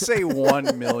know. can just say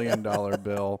 $1 million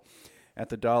bill at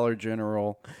the Dollar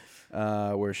General,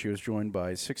 where she was joined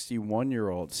by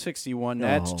 61-year-old. 61,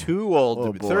 that's too old. Oh,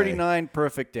 to be. boy. 39,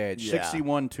 perfect age. Yeah.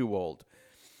 61, too old.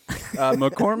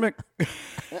 McCormick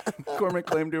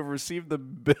claimed to have received the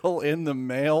bill in the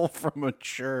mail from a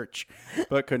church,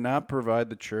 but could not provide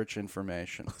the church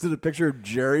information. Is it a picture of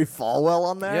Jerry Falwell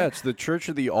on there? Yeah, it's the Church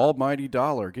of the Almighty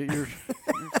Dollar. Get your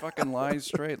fucking lies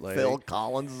straight, lady. Phil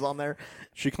Collins is on there.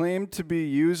 She claimed to be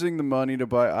using the money to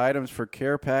buy items for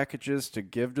care packages to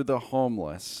give to the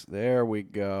homeless. There we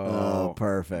go. Oh,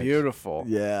 perfect. Beautiful.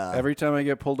 Yeah. Every time I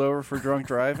get pulled over for drunk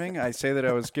driving, I say that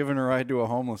I was giving a ride to a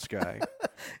homeless guy.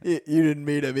 You didn't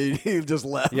meet him. He just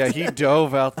left. Yeah, he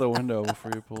dove out the window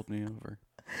before he pulled me over.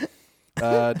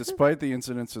 Despite the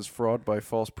incidents as fraud by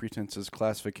false pretenses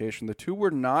classification, the 2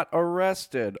 were not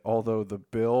arrested, although the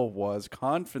bill was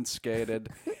confiscated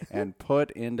and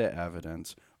put into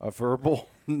evidence. A verbal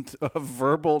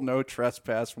no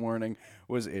trespass warning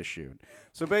was issued.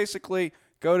 So basically,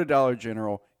 go to Dollar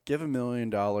General, give $1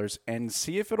 million, and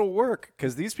see if it'll work,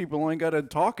 because these people only got a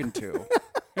talking to.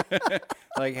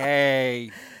 Like,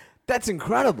 hey. That's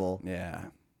incredible. Yeah.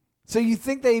 So you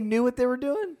think they knew what they were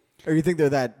doing? Or you think they're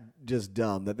that just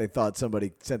dumb that they thought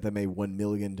somebody sent them a $1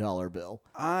 million bill?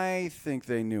 I think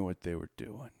they knew what they were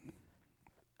doing.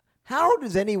 How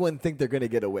does anyone think they're going to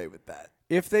get away with that?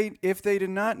 If they did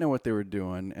not know what they were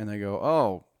doing and they go,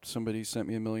 oh, somebody sent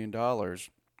me $1 million,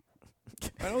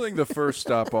 I don't think the first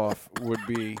stop off would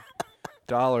be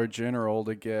Dollar General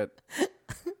to get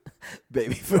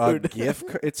Baby A food.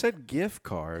 it said gift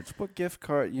cards. What gift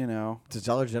card? Does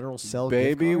Dollar General sell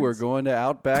gift Baby, we're cards? going to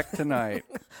Outback tonight.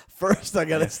 First, I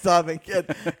gotta stop and get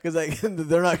because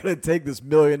they're not gonna take this $1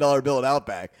 million bill at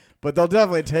Outback, but they'll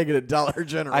definitely take it at Dollar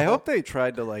General. I hope they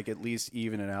tried to at least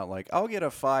even it out. I'll get a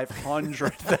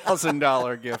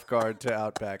 $500,000 gift card to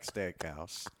Outback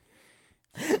Steakhouse.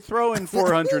 Throw in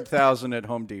 $400,000 at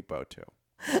Home Depot too.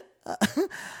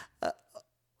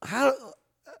 how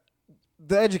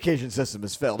the education system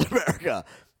has failed America.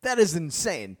 That is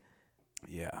insane.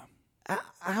 Yeah.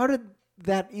 How did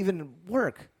that even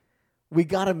work? We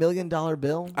got $1 million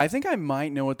bill. I think I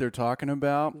might know what they're talking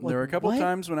about. There were a couple what?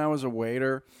 times when I was a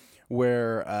waiter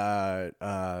where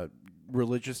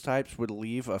religious types would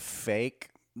leave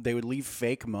they would leave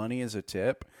fake money as a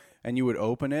tip, and you would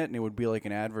open it, and it would be like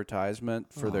an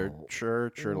advertisement for their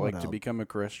church or what to a become a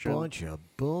Christian. Bunch of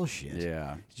bullshit.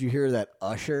 Yeah. Did you hear that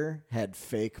Usher had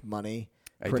fake money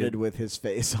printed did. with his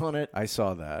face on it? I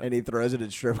saw that. And he throws it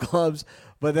at strip clubs.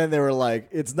 But then they were like,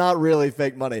 it's not really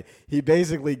fake money. He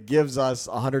basically gives us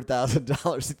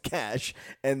 $100,000 in cash,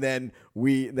 and then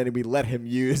we let him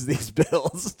use these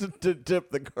bills to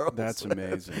tip the girls. That's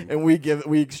amazing. And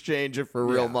we exchange it for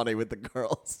real Yeah. money with the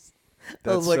girls. I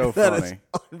That's was like, so that is funny.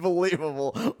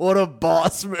 unbelievable. What a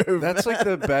boss move. That's man. like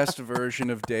the best version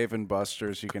of Dave and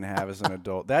Buster's you can have as an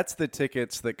adult. That's the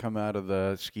tickets that come out of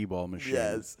the skee ball machine.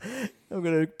 Yes. I'm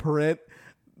going to print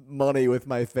money with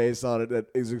my face on it that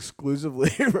is exclusively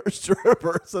for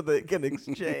strippers so they can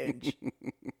exchange.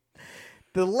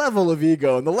 The level of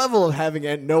ego and the level of having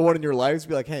no one in your life to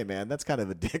be like, hey, man, that's kind of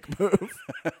a dick move.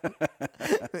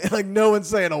 Like, no one's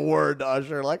saying a word to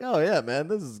Usher. Like, oh, yeah, man,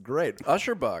 this is great.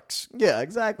 Usher bucks. Yeah,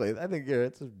 exactly. I think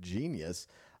it's a genius.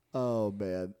 Oh,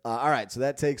 man. All right, so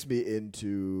that takes me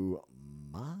into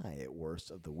my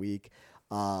worst of the week.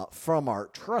 From our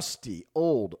trusty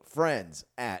old friends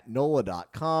at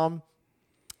NOLA.com.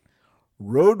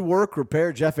 Roadwork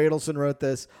repair. Jeff Adelson wrote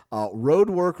this.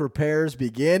 Roadwork repairs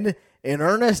begin in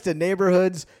earnest in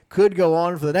neighborhoods, could go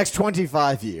on for the next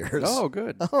 25 years. Oh,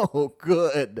 good. Oh,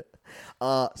 good.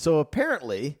 So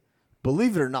apparently,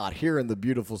 believe it or not, here in the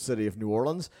beautiful city of New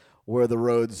Orleans, where the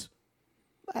roads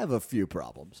have a few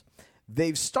problems,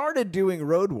 they've started doing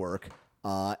road work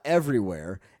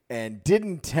everywhere and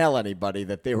didn't tell anybody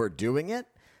that they were doing it.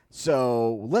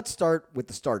 So let's start with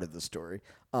the start of the story.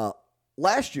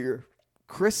 Last year,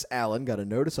 Chris Allen got a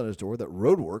notice on his door that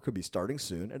road work would be starting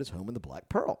soon at his home in the Black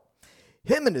Pearl.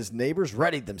 Him and his neighbors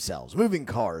readied themselves, moving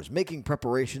cars, making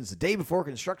preparations the day before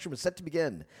construction was set to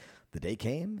begin. The day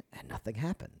came, and nothing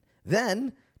happened.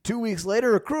 Then, 2 weeks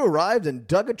later, a crew arrived and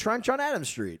dug a trench on Adams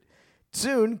Street.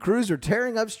 Soon, crews are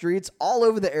tearing up streets all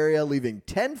over the area, leaving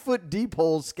 10-foot deep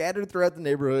holes scattered throughout the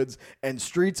neighborhoods and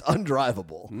streets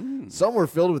undrivable. Some were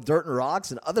filled with dirt and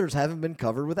rocks, and others haven't been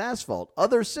covered with asphalt.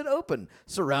 Others sit open,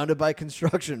 surrounded by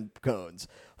construction cones.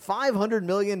 $500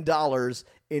 million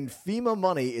in FEMA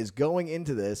money is going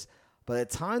into this. By the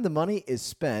time the money is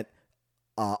spent,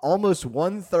 almost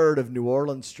 1/3 of New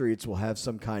Orleans streets will have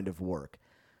some kind of work.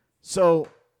 So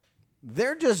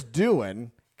they're just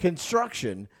doing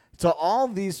construction to all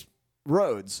these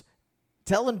roads,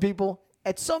 telling people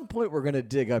at some point we're going to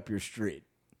dig up your street.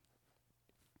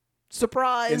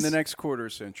 Surprise. In the next quarter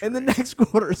century. In the next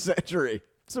quarter century.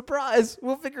 Surprise.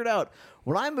 We'll figure it out.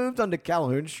 When I moved onto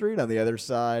Calhoun Street on the other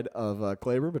side of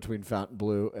Claiborne, between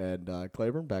Fontainebleau and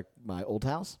Claiborne, back my old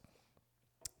house,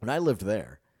 when I lived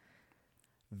there,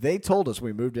 they told us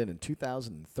when we moved in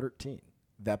 2013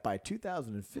 that by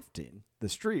 2015, the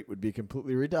street would be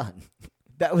completely redone.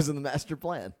 That was in the master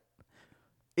plan.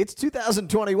 It's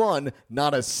 2021.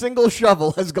 Not a single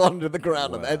shovel has gone into the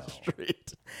ground on that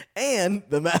street. And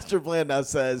the master plan now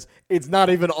says it's not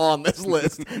even on this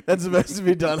list. That's supposed to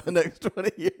be done in the next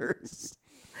 20 years.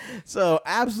 So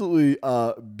absolutely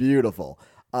beautiful.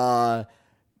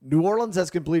 New Orleans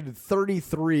has completed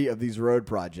 33 of these road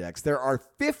projects. There are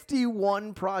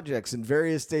 51 projects in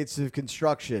various states of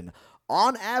construction.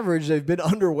 On average, they've been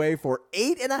underway for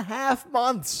 8.5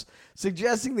 months,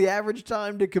 suggesting the average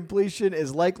time to completion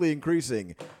is likely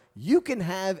increasing. You can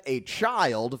have a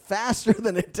child faster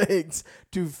than it takes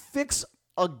to fix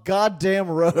a goddamn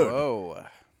road. Whoa.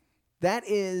 That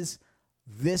is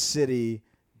this city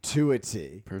to a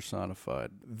T.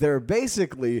 Personified. They're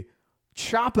basically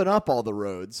chopping up all the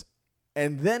roads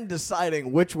and then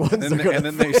deciding which ones they're going to And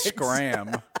then they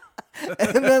scram.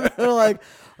 And then they're like,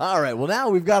 all right, well, now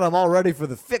we've got them all ready for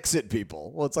the fix-it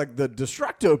people. Well, it's like the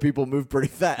Destructo people move pretty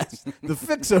fast. The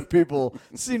fix-it people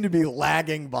seem to be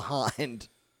lagging behind.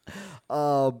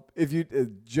 If you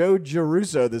Joe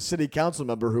Giarrusso, the city council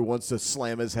member who wants to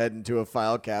slam his head into a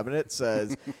file cabinet,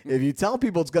 says if you tell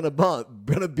people it's gonna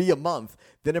be a month,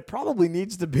 then it probably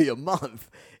needs to be a month.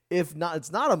 If not,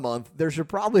 it's not a month. There should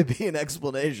probably be an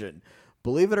explanation.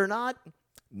 Believe it or not,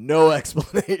 no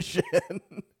explanation.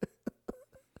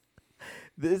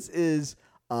 This is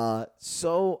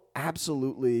so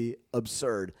absolutely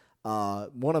absurd.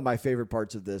 One of my favorite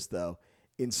parts of this, though,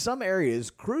 in some areas,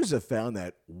 crews have found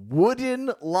that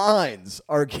wooden lines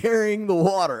are carrying the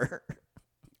water.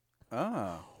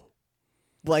 Oh.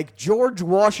 Like George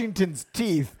Washington's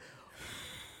teeth,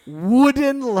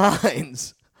 wooden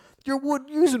lines. You're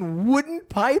using wooden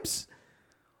pipes?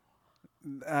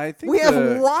 I think We have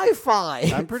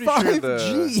Wi-Fi. I'm pretty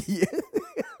 5G. sure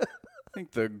I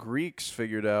think the Greeks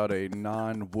figured out a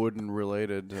non-wooden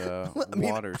related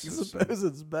water I system. suppose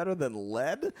it's better than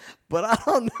lead, but I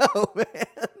don't know,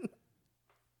 man.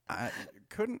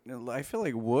 I feel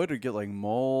like wood would get like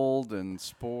mold and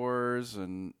spores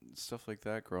and stuff like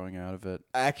that growing out of it.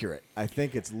 Accurate. I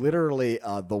think it's literally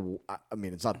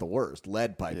it's not the worst.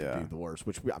 Lead pipe Yeah. would be the worst,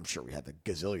 which I'm sure we have a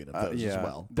gazillion of those as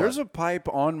well. There's a pipe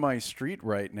on my street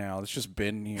right now that's just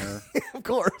been here. of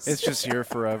course. It's just here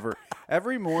forever.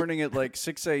 Every morning at like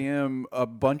 6 a.m., a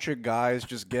bunch of guys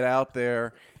just get out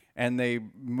there and they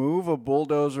move a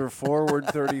bulldozer forward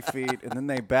 30 feet and then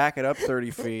they back it up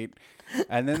 30 feet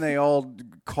and then they all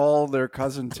call their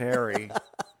cousin Terry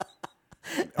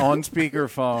on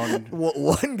speakerphone.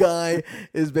 One guy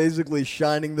is basically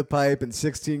shining the pipe, and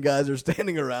 16 guys are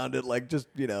standing around it, like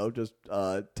just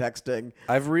texting.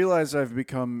 I've realized I've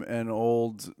become an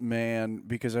old man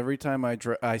because every time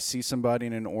I see somebody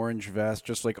in an orange vest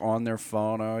just like on their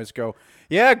phone, I always go,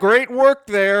 "Yeah, great work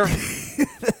there.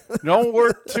 Don't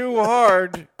work too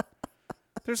hard."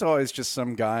 There's always just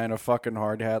some guy in a fucking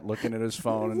hard hat looking at his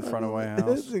phone in front of my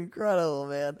house. It's incredible,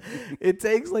 man. It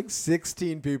takes like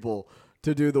 16 people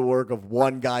to do the work of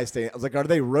one guy standing. I was like, are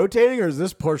they rotating, or does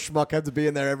this poor schmuck have to be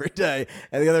in there every day?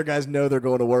 And the other guys know they're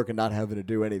going to work and not having to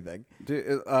do anything.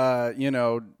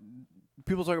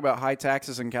 People talk about high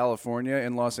taxes in California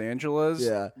and Los Angeles.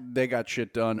 Yeah. They got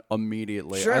shit done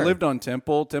immediately. Sure. I lived on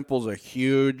Temple. Temple's a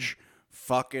huge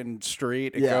fucking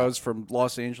street. It Yeah. goes from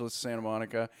Los Angeles to Santa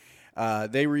Monica.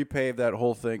 They repaved that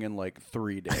whole thing in like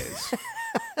 3 days.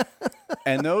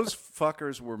 And those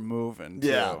fuckers were moving too.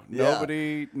 Yeah.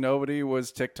 Nobody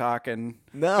was TikToking.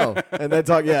 No. And they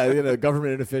talk,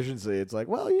 government inefficiency. It's like,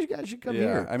 well, you guys should come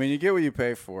here. I mean, you get what you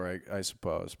pay for, I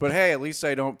suppose. But hey, at least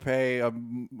I don't pay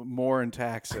more in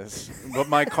taxes. But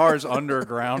my car's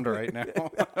underground right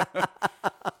now.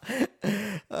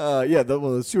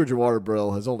 The sewage and water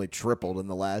bill has only tripled in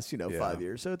the last, 5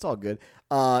 years, so it's all good.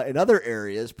 In other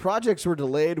areas, projects were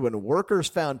delayed when workers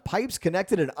found pipes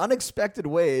connected in unexpected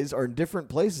ways or in different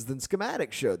places than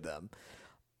schematics showed them.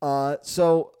 And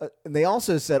they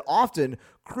also said often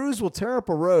crews will tear up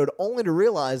a road only to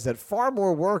realize that far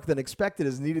more work than expected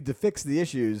is needed to fix the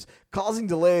issues, causing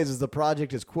delays as the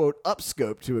project is, quote,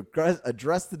 upscoped to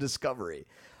address the discovery.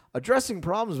 Addressing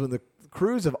problems when the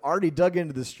crews have already dug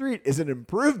into the street is an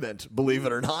improvement, believe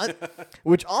it or not,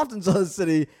 which often saw the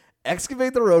city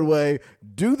excavate the roadway,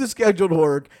 do the scheduled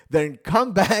work, then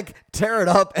come back, tear it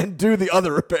up, and do the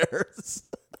other repairs.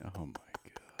 Oh, my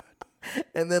God.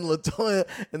 And then LaToya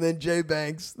and then Jay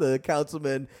Banks, the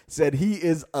councilman, said he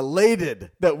is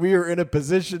elated that we are in a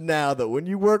position now that when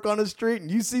you work on a street and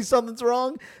you see something's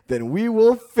wrong, then we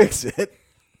will fix it.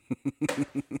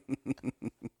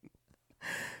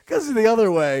 Because the other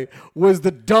way was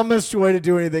the dumbest way to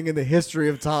do anything in the history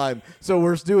of time. So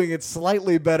we're doing it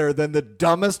slightly better than the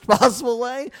dumbest possible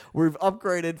way. We've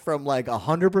upgraded from like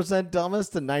 100%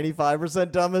 dumbest to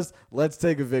 95% dumbest. Let's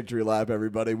take a victory lap,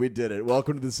 everybody. We did it.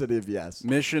 Welcome to the city of yes.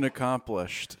 Mission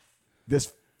accomplished.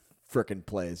 This frickin'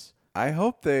 plays. I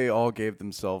hope they all gave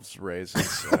themselves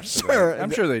raises. Sure.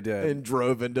 I'm sure they did. And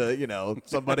drove into,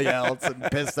 somebody else and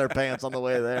pissed their pants on the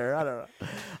way there. I don't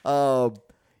know.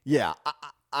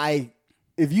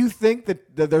 If you think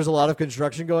that there's a lot of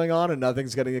construction going on and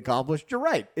nothing's getting accomplished, you're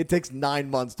right. It takes 9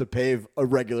 months to pave a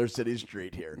regular city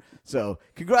street here. So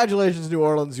congratulations, New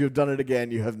Orleans. You have done it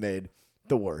again. You have made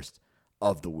the worst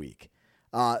of the week.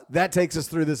 That takes us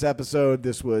through this episode.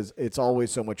 It's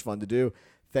always so much fun to do.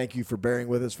 Thank you for bearing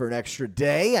with us for an extra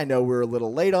day. I know we're a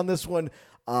little late on this one,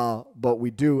 but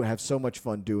we do have so much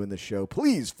fun doing the show.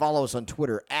 Please follow us on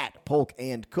Twitter at Polk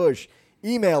and Kush.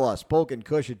 Email us,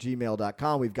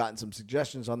 polkandkush@gmail.com. We've gotten some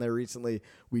suggestions on there recently.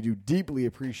 We do deeply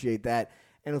appreciate that.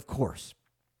 And, of course,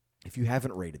 if you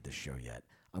haven't rated this show yet,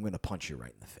 I'm going to punch you right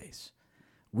in the face.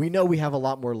 We know we have a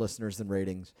lot more listeners than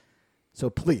ratings, so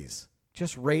please,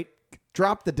 just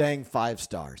drop the dang 5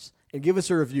 stars. and give us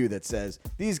a review that says,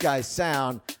 these guys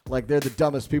sound like they're the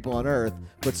dumbest people on earth,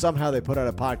 but somehow they put out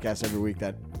a podcast every week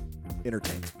that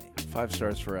entertains me. 5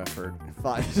 stars for effort.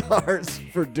 5 stars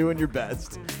for doing your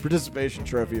best. Participation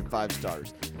trophy of 5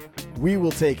 stars. We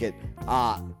will take it.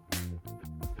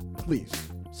 Please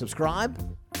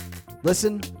subscribe,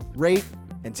 listen, rate,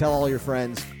 and tell all your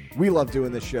friends. We love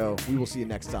doing this show. We will see you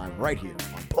next time right here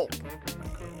on Pulp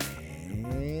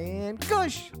and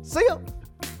Kush. See ya.